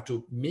going to have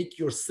to make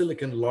your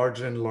silicon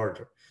larger and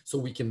larger. So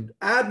we can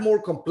add more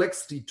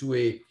complexity to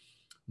a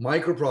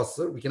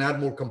microprocessor, we can add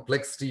more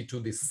complexity to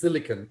the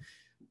silicon,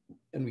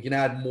 and we can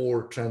add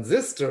more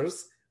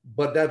transistors,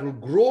 but that will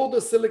grow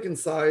the silicon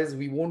size.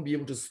 We won't be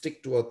able to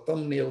stick to a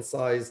thumbnail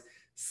size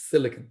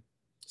silicon.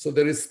 So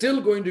there is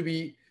still going to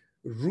be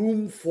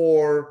room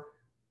for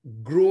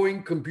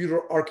growing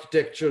computer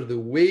architecture the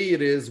way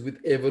it is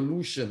with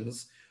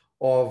evolutions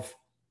of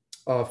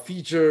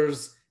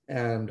features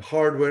and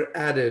hardware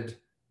added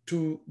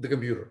to the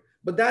computer.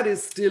 But that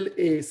is still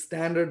a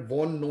standard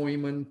von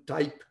Neumann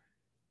type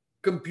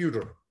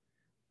computer.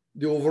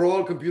 The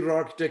overall computer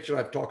architecture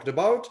I've talked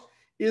about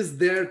is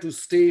there to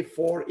stay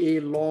for a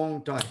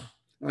long time.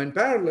 Now, in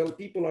parallel,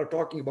 people are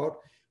talking about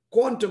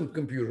quantum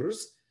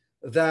computers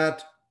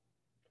that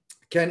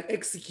can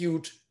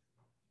execute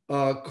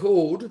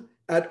code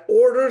at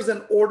orders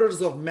and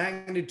orders of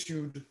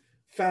magnitude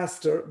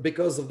faster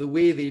because of the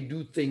way they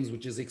do things,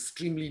 which is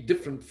extremely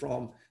different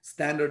from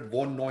standard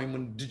von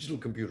Neumann digital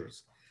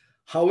computers.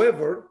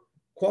 However,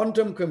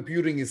 quantum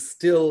computing is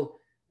still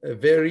a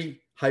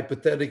very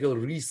hypothetical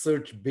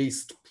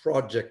research-based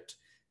project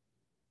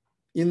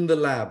in the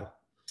lab.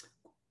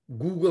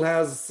 Google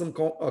has a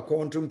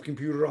quantum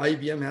computer,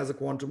 IBM has a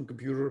quantum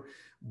computer,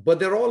 but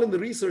they're all in the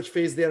research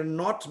phase. They are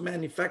not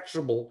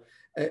manufacturable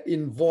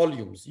in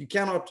volumes. You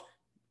cannot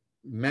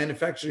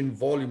manufacture in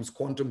volumes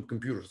quantum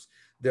computers.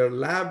 They're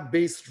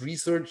lab-based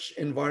research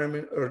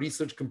environment or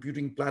research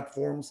computing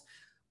platforms.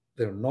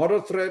 They're not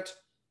a threat.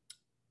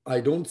 I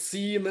don't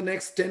see in the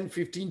next 10,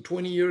 15,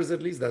 20 years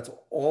at least, that's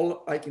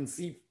all I can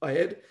see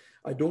ahead.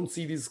 I don't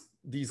see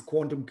these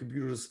quantum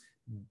computers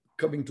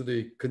coming to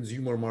the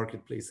consumer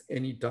marketplace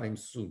anytime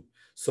soon.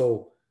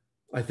 So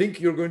I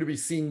think you're going to be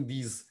seeing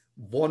these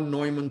von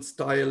Neumann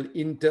style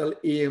Intel,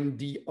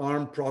 AMD,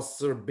 ARM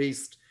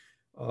processor-based,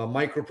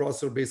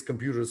 microprocessor-based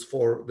computers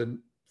for the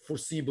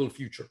foreseeable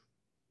future.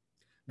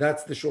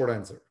 That's the short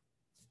answer.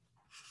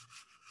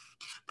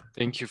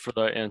 Thank you for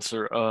that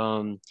answer.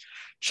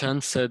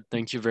 Chen said,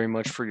 thank you very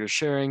much for your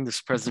sharing.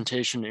 This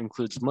presentation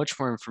includes much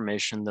more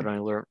information that I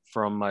learned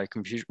from my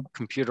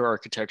computer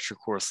architecture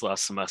course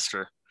last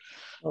semester.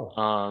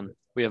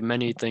 We have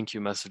many thank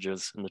you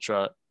messages in the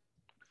chat.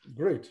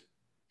 Great.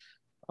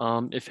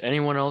 If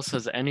anyone else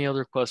has any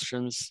other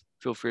questions,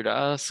 feel free to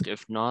ask.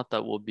 If not,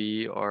 that will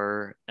be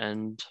our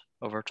end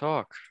of our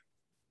talk.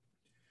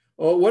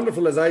 Oh,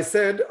 wonderful. As I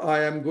said,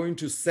 I am going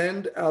to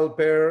send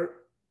Alper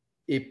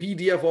a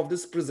PDF of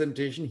this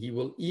presentation. He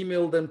will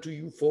email them to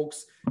you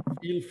folks.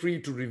 Feel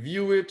free to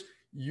review it,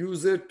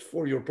 use it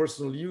for your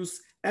personal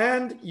use,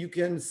 and you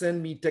can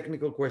send me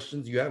technical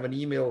questions. You have an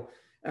email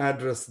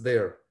address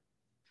there.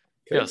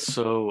 Okay. Yes,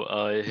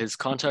 so his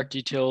contact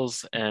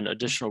details and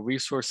additional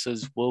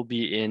resources will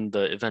be in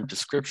the event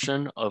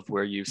description of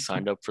where you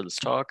signed up for this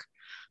talk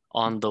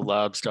on the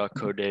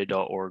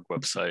labs.coday.org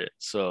website.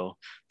 So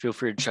feel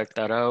free to check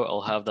that out.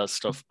 I'll have that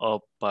stuff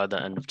up by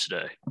the end of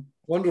today.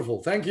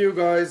 Wonderful. Thank you,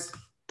 guys.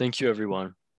 Thank you, everyone.